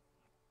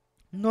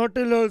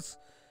 nautilus.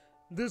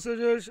 This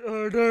suggests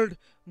that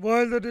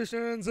while the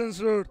distant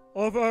ancestor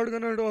of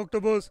argonaut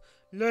octopus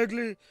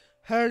likely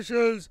had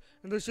shells,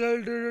 and the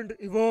shell didn't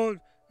evolve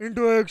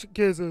into egg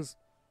cases.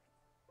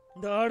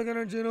 The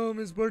argonaut genome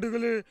is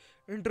particularly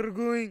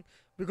intriguing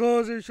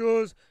because it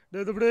shows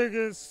that the break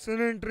is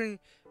symmetry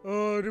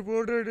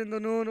reported in the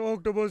known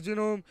octopus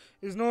genome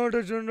is not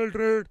a general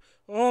trait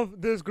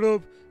of this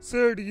group,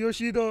 said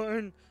Yoshida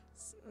and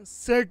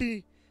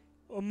Seti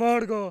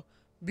Marga.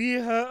 We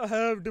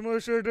have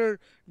demonstrated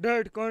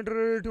that,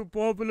 contrary to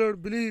popular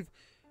belief,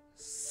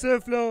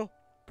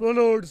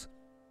 cephalopods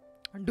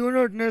do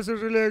not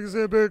necessarily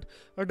exhibit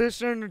a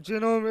distant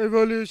genome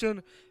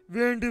evolution.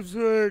 We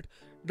anticipate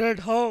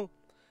that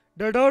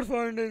our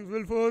findings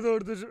will further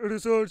the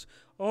research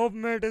of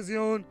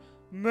metaxion,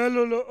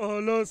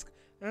 mollusk,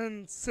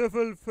 and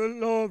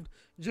cephalopod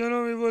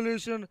genome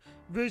evolution,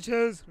 which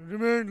has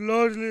remained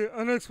largely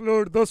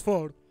unexplored thus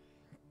far.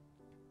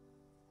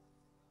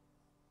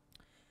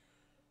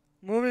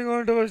 Moving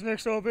on to our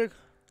next topic,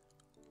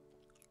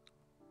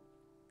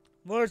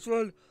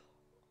 virtual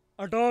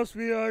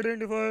autopsy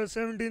identifies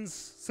 17th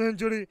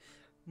century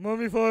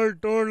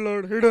mummified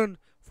toddler hidden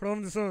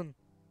from the sun.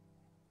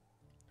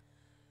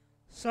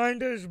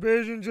 Scientists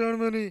based in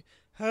Germany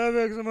have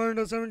examined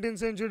a 17th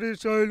century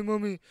child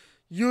mummy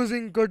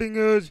using cutting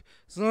edge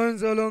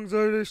science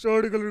alongside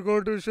historical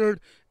record to shed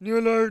new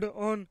light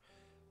on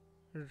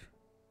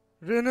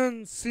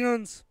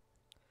Renaissance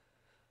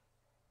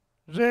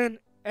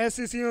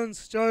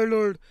Renaissance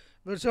childhood.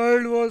 The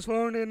child was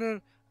found in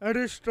an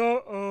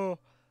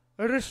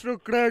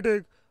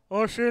aristocratic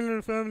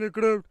Australian family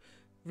crypt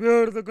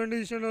where the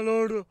condition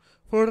allowed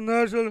for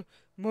natural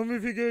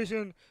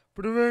mummification,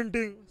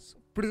 preventing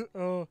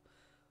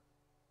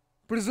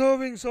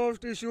preserving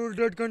soft tissue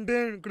that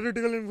contained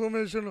critical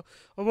information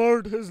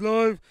about his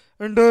life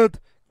and death.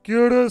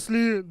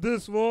 Curiously,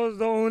 this was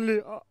the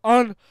only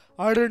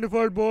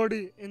unidentified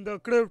body in the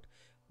crypt,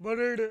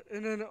 buried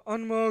in an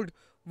unmarked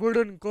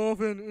wooden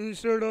coffin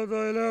instead of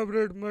the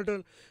elaborate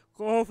metal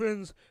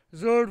coffins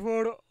reserved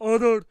for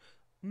other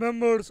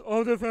members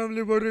of the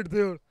family buried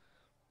there.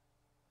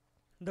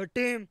 The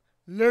team,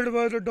 led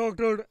by the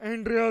Dr.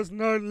 Andreas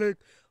Nadlik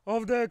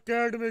of the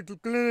Academic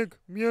Clinic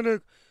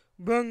Munich,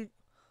 Bogen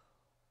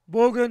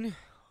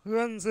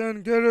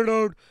Hansen, carried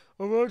out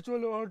a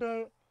virtual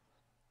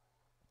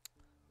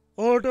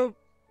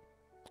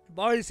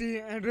autopsy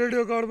and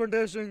radiocarbon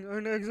testing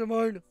and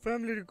examined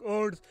family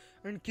records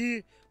and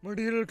key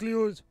material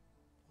clues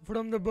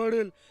from the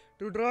burial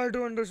to try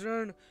to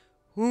understand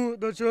who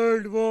the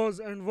child was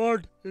and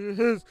what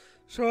his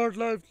short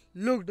life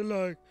looked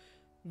like.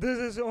 This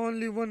is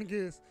only one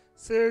case,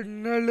 said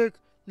Nellik,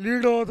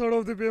 lead author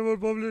of the paper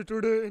published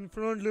today in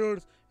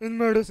Frontiers in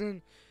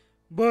Medicine.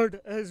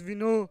 But as we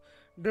know,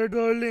 that the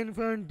early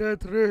infant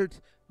death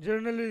rates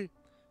generally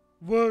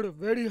were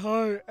very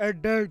high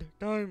at that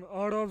time.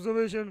 Our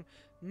observation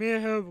may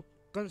have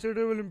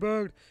considerable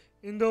impact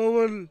in the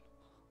overall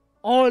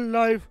all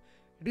life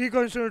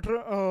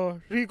reconstruction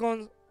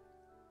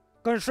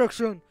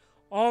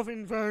of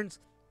infants,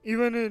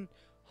 even in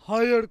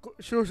higher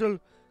social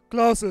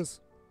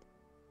classes.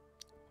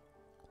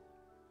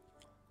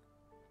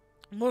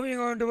 Moving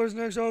on to our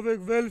next topic,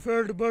 well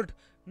fed but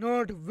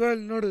not well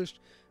nourished.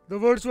 The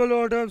virtual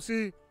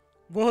autopsy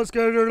was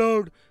carried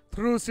out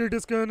through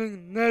CT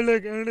scanning.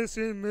 Nellik and his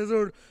team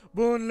measured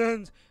bone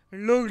length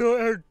and looked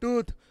at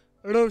tooth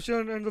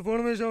adoption and the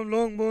formation of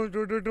long bones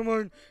to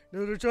determine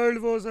that the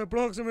child was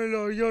approximately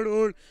a year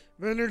old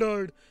when he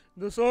died.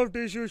 The soft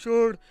tissue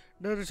showed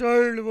that the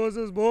child was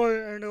a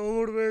boy and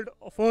overweight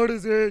for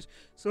his age,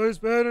 so his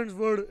parents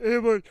were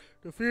able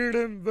to feed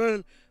him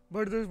well,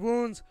 but the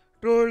bones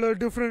told a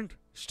different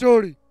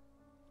story.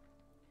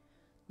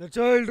 The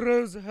child's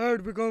ribs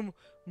had become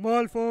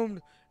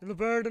malformed in the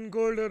pattern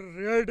called a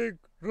rheatic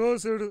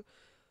rosettary,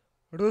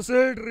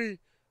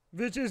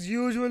 which is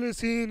usually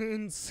seen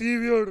in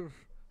severe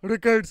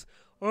rickets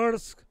or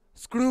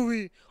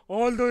scurvy.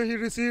 Although he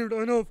received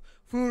enough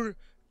food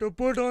to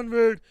put on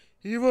weight,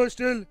 he was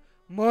still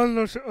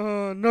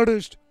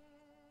malnourished.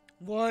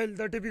 While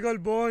the typical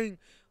bowing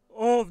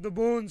of the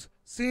bones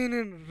seen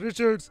in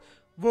Richards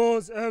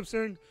was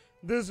absent,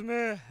 this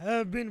may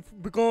have been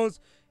because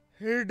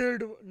he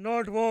did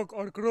not walk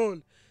or crawl.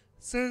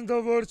 Since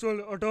the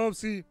virtual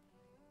autopsy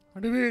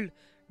revealed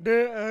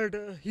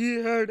that he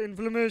had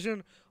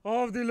inflammation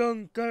of the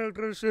lung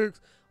characteristics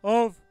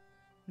of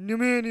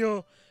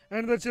pneumonia,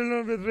 and the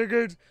children with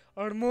rickets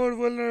are more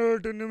vulnerable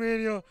to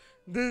pneumonia.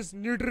 This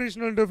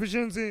nutritional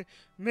deficiency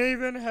may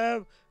even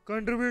have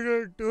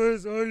contributed to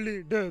his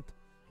early death.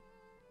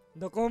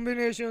 The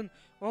combination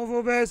of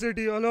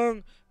obesity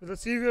along with a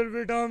severe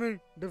vitamin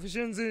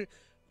deficiency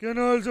can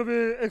also be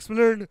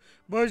explained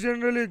by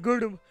generally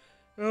good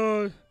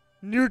uh,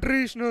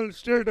 nutritional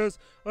status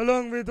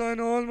along with an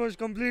almost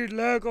complete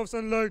lack of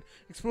sunlight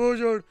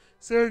exposure,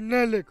 said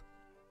Nellick.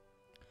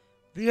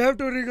 We have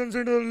to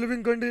reconsider the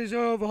living condition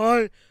of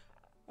high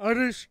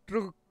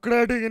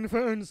aristocratic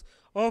infants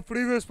of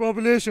previous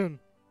population.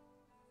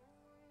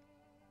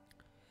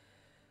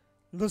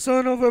 The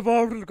son of a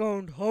powerful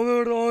count,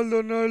 however,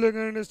 although Nerling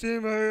and his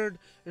team had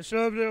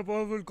established a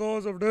powerful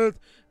cause of death,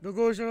 the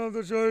question of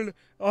the child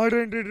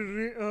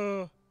identity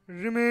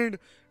remained.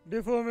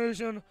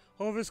 Deformation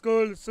of his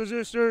skull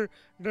suggested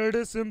that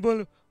his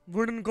simple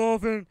wooden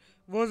coffin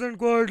wasn't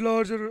quite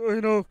large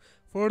enough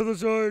for the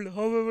child.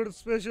 However,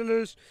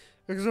 specialist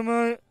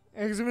exami-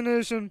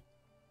 examination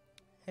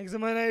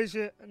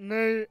examination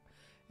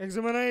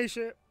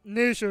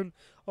examination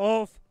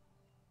of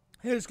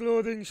his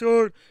clothing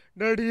showed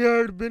that he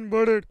had been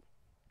buried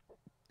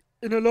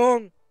in a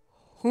long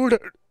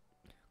hooded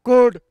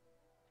coat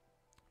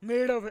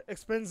made of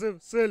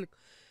expensive silk.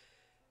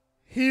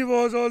 He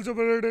was also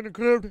buried in a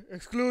crypt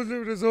exclusively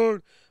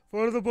reserved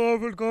for the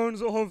powerful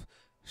counts of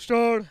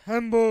Stadt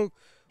Hamburg,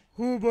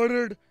 who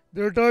buried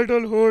their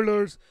title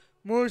holders,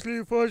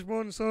 mostly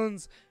firstborn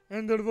sons,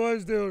 and their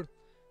wives there.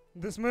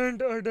 This meant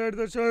that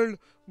the child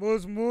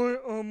was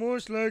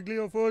most likely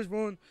a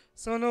firstborn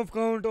son of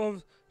Count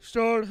of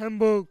Stadt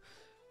Hamburg.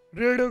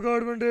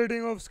 Radiocarbon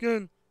dating of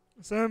skin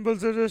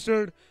samples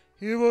suggested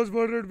he was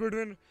buried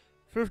between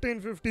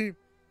 1550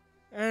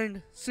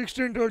 and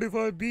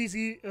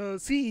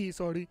 1635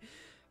 CE,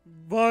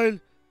 while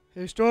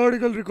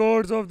historical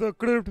records of the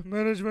crypt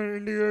management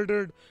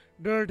indicated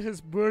that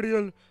his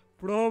burial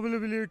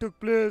probably took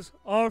place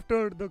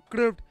after the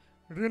crypt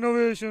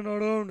renovation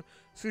around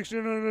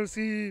 1600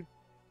 CE.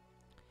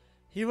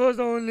 He was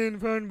the only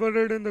infant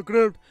buried in the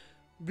crypt.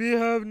 We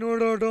have no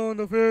doubt on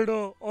the fate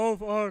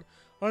of our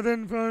other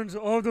infants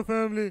of the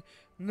family,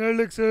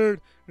 Nerlich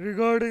said,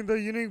 regarding the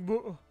unique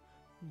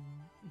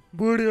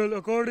burial.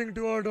 According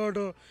to our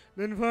data,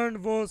 the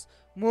infant was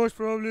most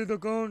probably the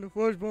Count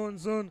firstborn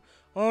son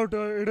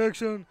after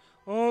erection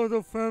of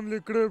the family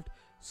crypt,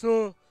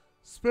 so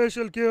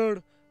special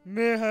care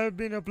may have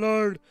been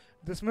applied.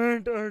 This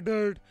meant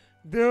that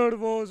there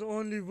was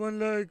only one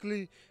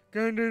likely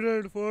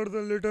candidate for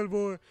the little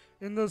boy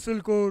in the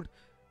silk coat,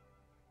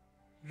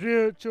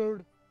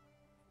 Richard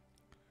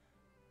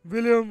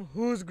William,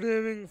 whose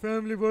grieving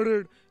family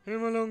buried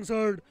him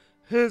alongside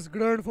his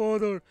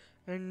grandfather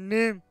and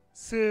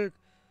namesake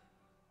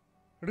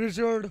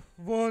Richard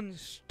von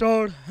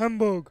Stadt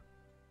Hamburg.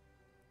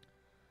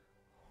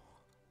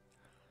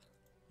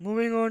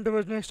 Moving on to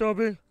the next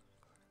topic,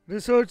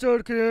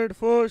 researchers create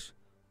first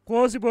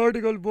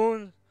quasi-particle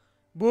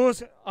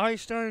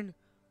Bose-Einstein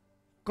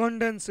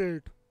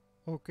condensate.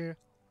 Okay.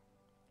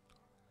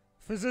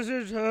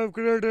 Physicists have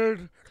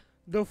created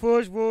the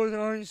first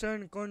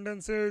Bose-Einstein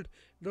condensate,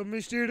 the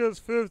mysterious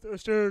fifth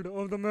state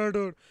of the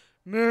matter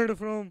made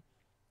from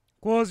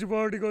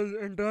quasi-particle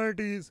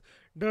entities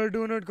that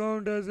do not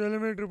count as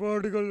elementary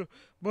particles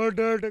but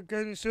that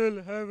can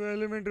still have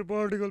elementary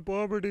particle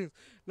properties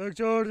like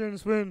charge and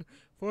spin.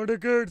 For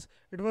decades,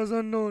 it was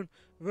unknown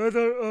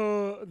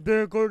whether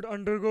they could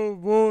undergo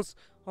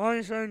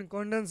Bose-Einstein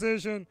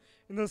condensation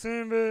in the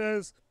same way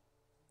as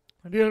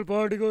real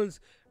particles.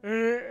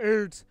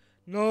 It's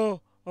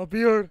now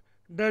appeared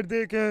that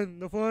they can.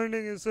 The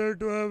finding is said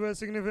to have a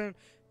significant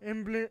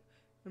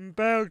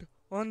impact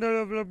on the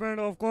development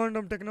of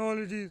quantum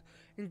technologies,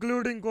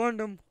 including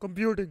quantum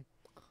computing.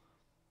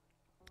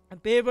 A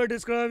paper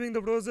describing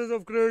the process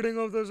of creating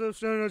of the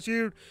substance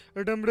achieved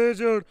a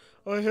temperature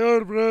a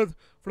hair breadth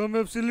from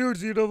absolute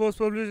zero was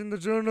published in the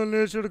journal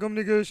Nature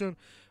Communication.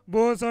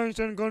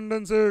 Bose-Einstein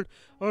condensate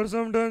are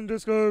sometimes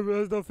described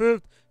as the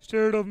fifth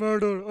state of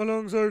matter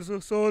alongside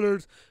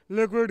solids,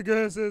 liquid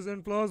gases,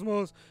 and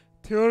plasmas.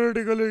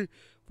 Theoretically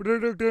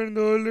predicted in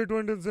the early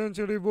 20th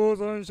century,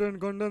 Bose-Einstein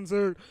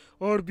condensate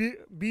or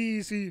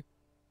BEC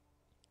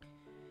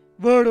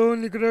were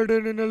only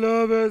created in a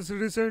lab as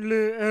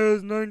recently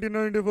as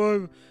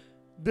 1995.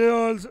 They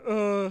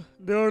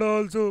are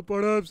also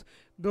perhaps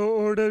the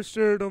oldest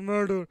state of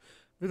matter,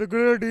 with a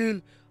great deal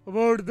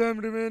about them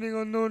remaining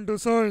unknown to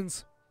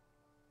science.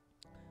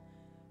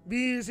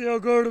 BEC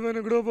occurred when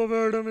a group of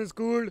atoms is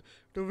cooled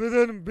to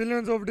within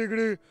billions of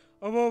degrees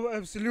above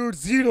absolute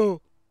zero.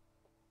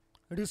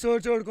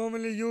 Researchers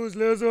commonly use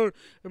laser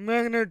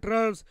magnet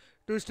traps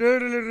to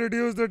steadily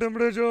reduce the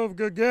temperature of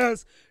a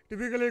gas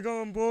typically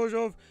composed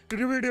of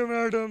rubidium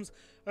atoms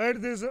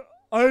at this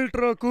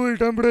ultra cool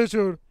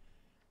temperature.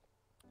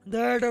 The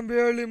atom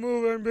barely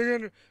move and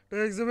begin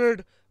to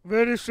exhibit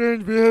very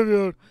strange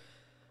behavior.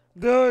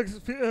 They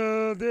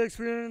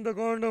experience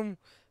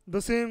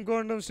the same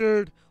quantum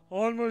state,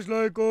 almost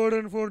like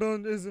coherent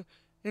photons is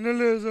in a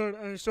laser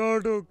and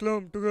start to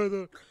clump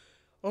together,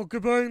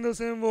 occupying the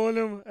same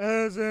volume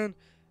as an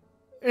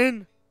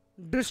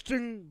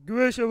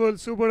indistinguishable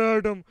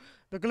superatom.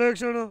 The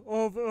collection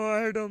of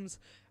atoms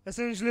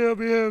essentially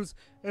behaves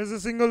as a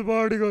single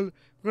particle.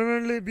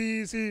 Currently,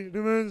 BEC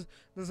remains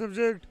the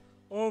subject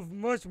of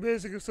much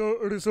basic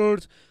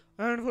research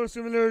and for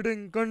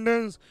simulating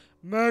condensed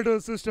matter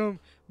system,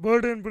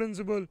 but in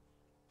principle,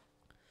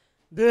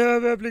 they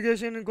have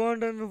application in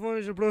quantum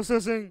information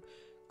processing,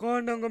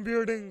 quantum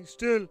computing,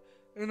 still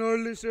in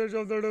early stage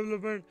of the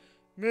development,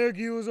 make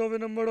use of a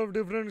number of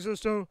different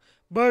systems,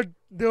 but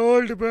they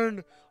all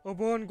depend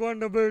upon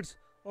quantum bits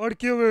or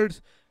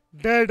qubits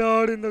that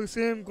are in the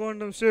same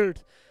quantum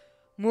state.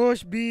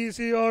 Most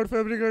BEC are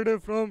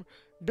fabricated from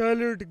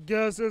dilute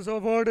gases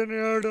of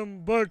ordinary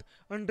atom, but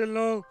until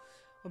now,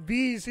 a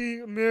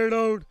BEC made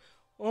out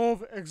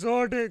of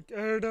exotic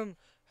atom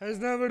has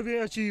never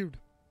been achieved.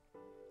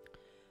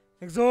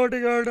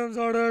 Exotic atoms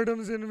are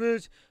atoms in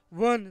which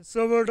one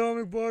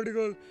subatomic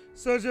particle,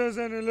 such as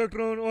an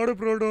electron or a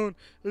proton,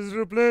 is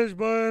replaced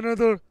by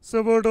another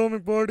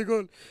subatomic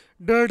particle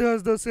that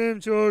has the same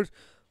charge.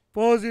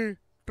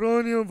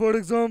 Positronium, for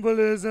example,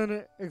 is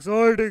an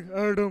exotic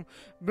atom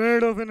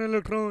made of an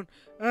electron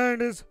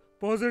and is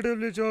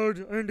positively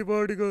charged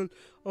antiparticle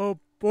of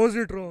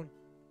positron.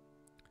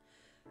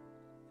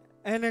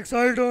 An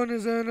exciton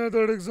is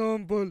another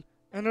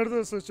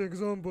such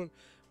example.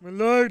 When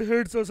light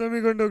hits a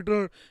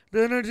semiconductor,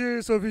 the energy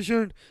is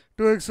sufficient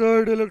to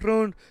excite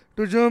electron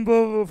to jump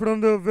up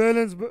from the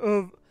valence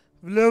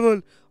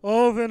level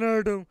of an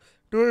atom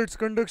to its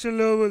conduction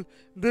level.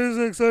 This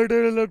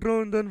excited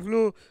electron then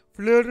flow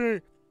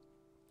freely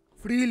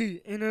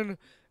in an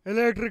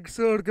electric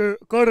circuit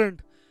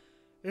current,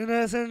 in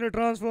essence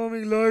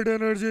transforming light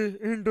energy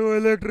into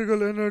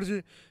electrical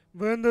energy.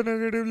 When the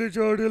negatively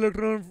charged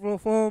electron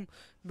perform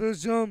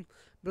this jump,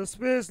 the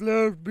space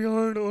left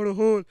behind or a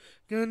hole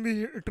can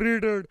be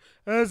treated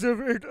as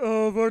if it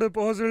were a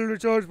positively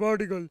charged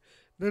particle.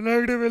 The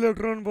negative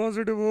electron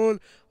positive hole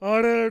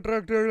are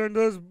attracted and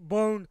thus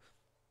bound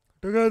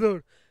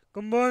together.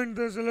 Combined,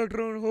 this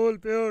electron hole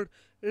pair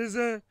is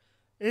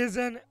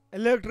an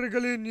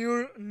electrically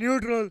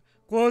neutral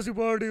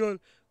quasi-particle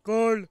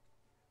called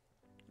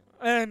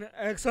an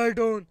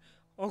exciton.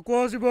 A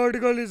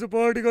quasi-particle is a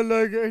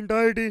particle-like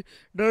entity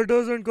that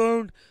doesn't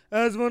count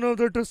as one of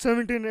the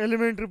 17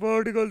 elementary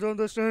particles on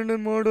the standard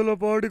model of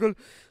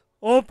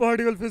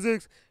particle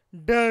physics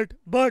that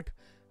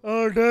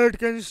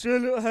can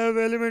still have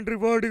elementary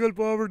particle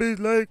properties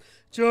like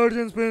charge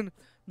and spin.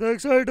 The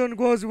exciton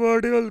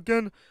quasi-particle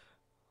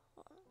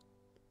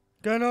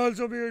can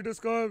also be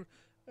described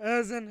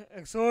as an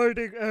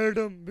exotic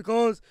atom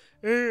because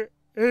it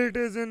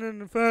is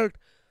in fact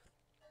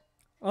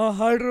a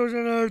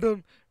hydrogen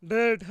atom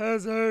that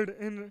has had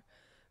in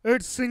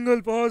its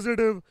single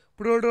positive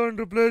proton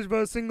replaced by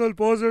a single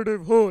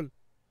positive hole.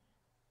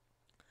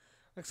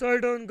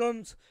 Exciton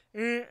comes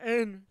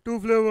in two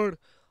flavored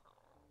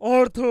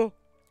ortho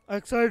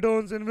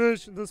excitons, in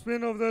which the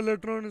spin of the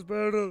electron is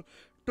parallel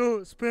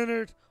to spin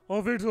it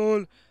of its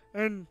hole,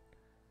 and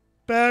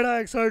para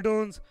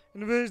excitons,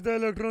 in which the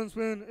electron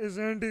spin is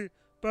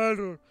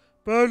anti-parallel,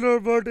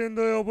 but in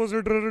the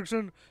opposite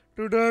direction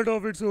to that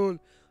of its hole.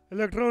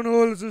 Electron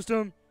hole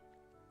system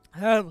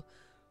have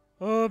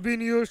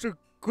been used to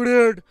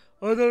create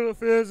other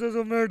phases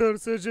of matter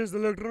such as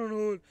electron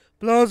hole,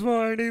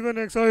 plasma, and even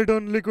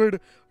exciton liquid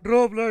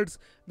droplets.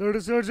 The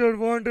researchers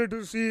wanted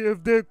to see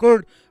if they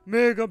could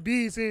make a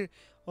BC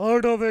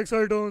out of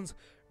excitons.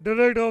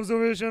 Direct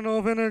observation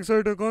of an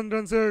exciton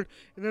condensate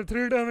in a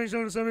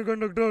three-dimensional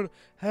semiconductor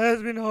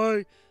has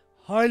been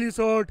highly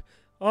sought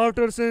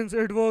after since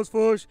it was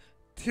first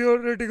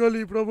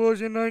theoretically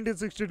proposed in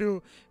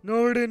 1962.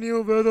 Nobody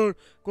knew whether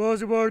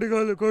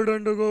quasi-particle could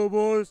undergo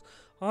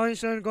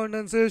Bose-Einstein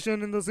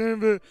condensation in the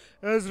same way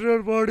as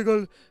rare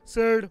particle,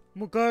 said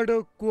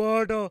Mukato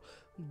Kuwata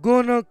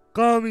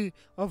Gonakami,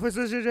 a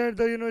physicist at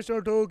the University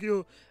of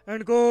Tokyo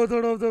and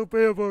co-author of the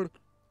paper.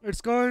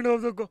 It's kind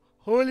of the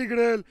holy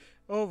grail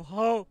of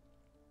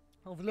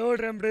low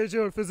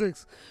temperature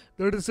physics.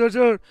 The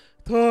researcher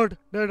thought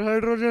that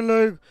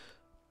hydrogen-like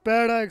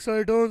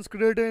para-excitons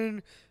created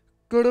in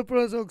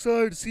cuprous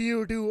oxide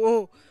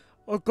Cu2O,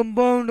 a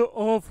compound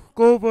of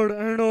copper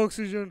and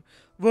oxygen,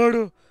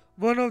 were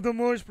one of the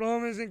most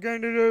promising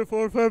candidates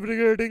for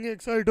fabricating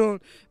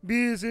exciton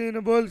BEC in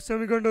a bulk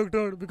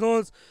semiconductor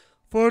because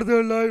for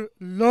their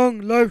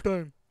long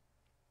lifetime.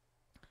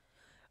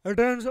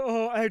 Attempts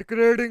at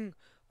creating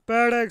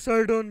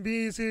para-exciton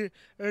BEC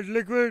at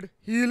liquid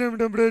helium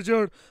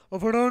temperature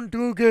of around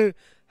 2K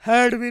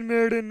had been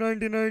made in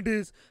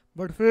 1990s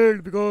but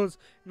failed because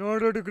in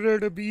order to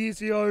create a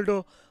BEC out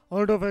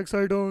of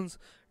excitons,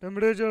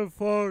 temperature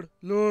far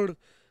lower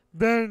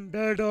than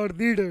that are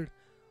needed.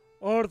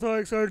 Ortho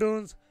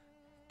excitons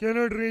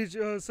cannot reach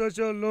such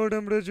a low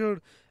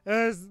temperature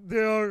as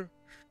they are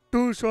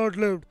too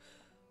short-lived.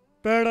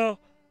 Para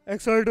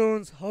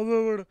excitons,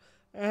 however,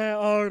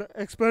 are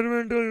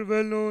experimentally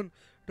well known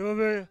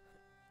to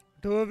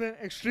have an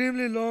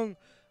extremely long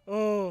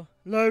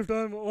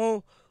lifetime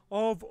of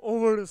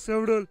over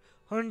several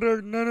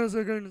hundred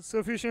nanoseconds,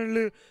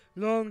 sufficiently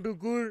long to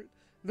cool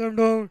them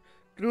down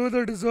to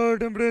the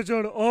desired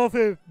temperature of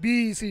a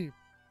BEC.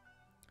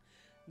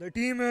 The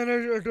team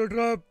managed to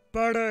drop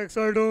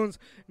pada-excitons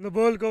in the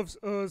bulk of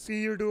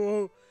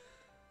Cu2O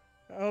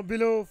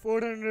below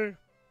 400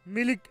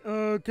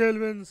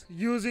 millikelvins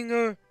using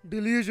a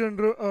dilution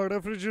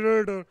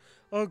refrigerator,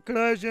 a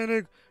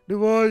cryogenic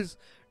device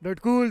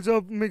that cools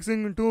up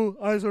mixing two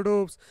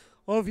isotopes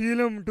of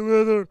helium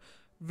together,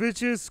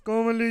 which is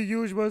commonly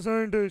used by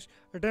scientists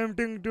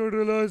attempting to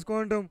realize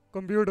quantum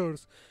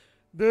computers.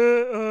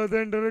 They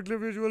then directly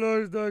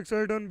visualize the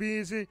exciton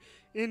BEC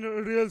in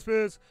real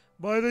space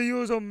by the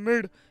use of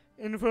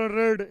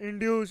mid-infrared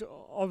induced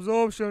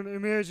absorption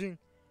imaging,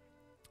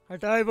 a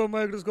type of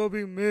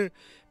microscopy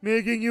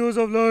making use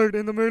of light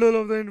in the middle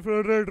of the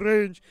infrared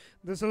range.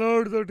 This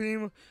allowed the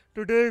team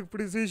to take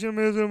precision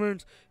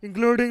measurements,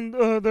 including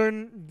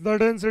the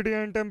density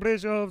and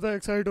temperature of the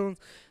excitons,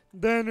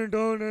 then in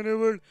turn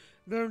enabled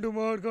them to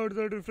mark out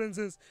the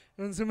differences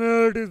and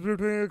similarities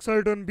between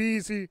exciton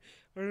BEC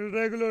and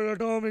regular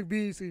atomic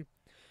BEC.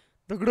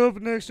 The group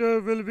next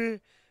step will be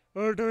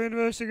to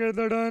investigate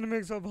the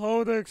dynamics of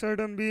how the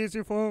exciton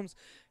BEC forms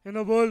in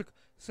a bulk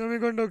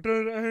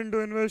semiconductor and to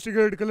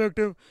investigate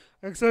collective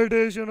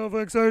excitation of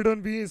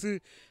exciton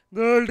BEC.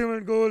 The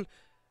ultimate goal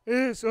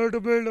is to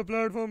build a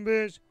platform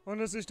based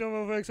on a system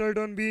of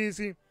exciton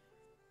BEC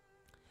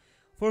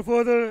for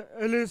further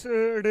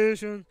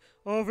elucidation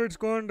of its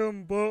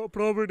quantum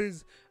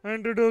properties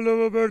and to develop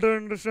a better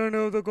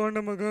understanding of the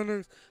quantum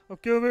mechanics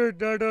of qubits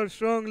that are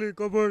strongly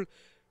coupled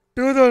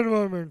to the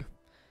environment.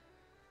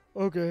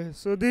 Okay,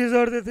 so these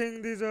are the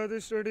things, these are the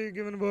study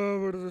given by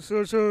our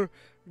researcher,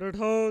 that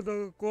how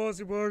the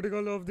quasi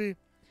particle of the,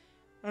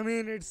 I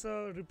mean, it's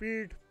a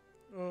repeat,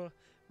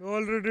 we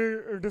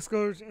already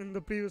discussed in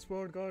the previous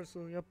podcast,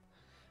 so yep,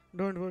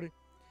 don't worry.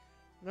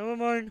 Never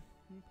mind.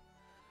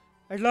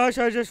 At last,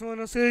 I just want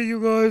to say,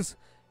 you guys,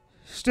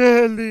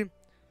 stay healthy,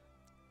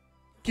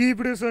 keep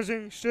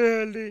researching,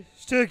 stay healthy,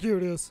 stay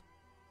curious.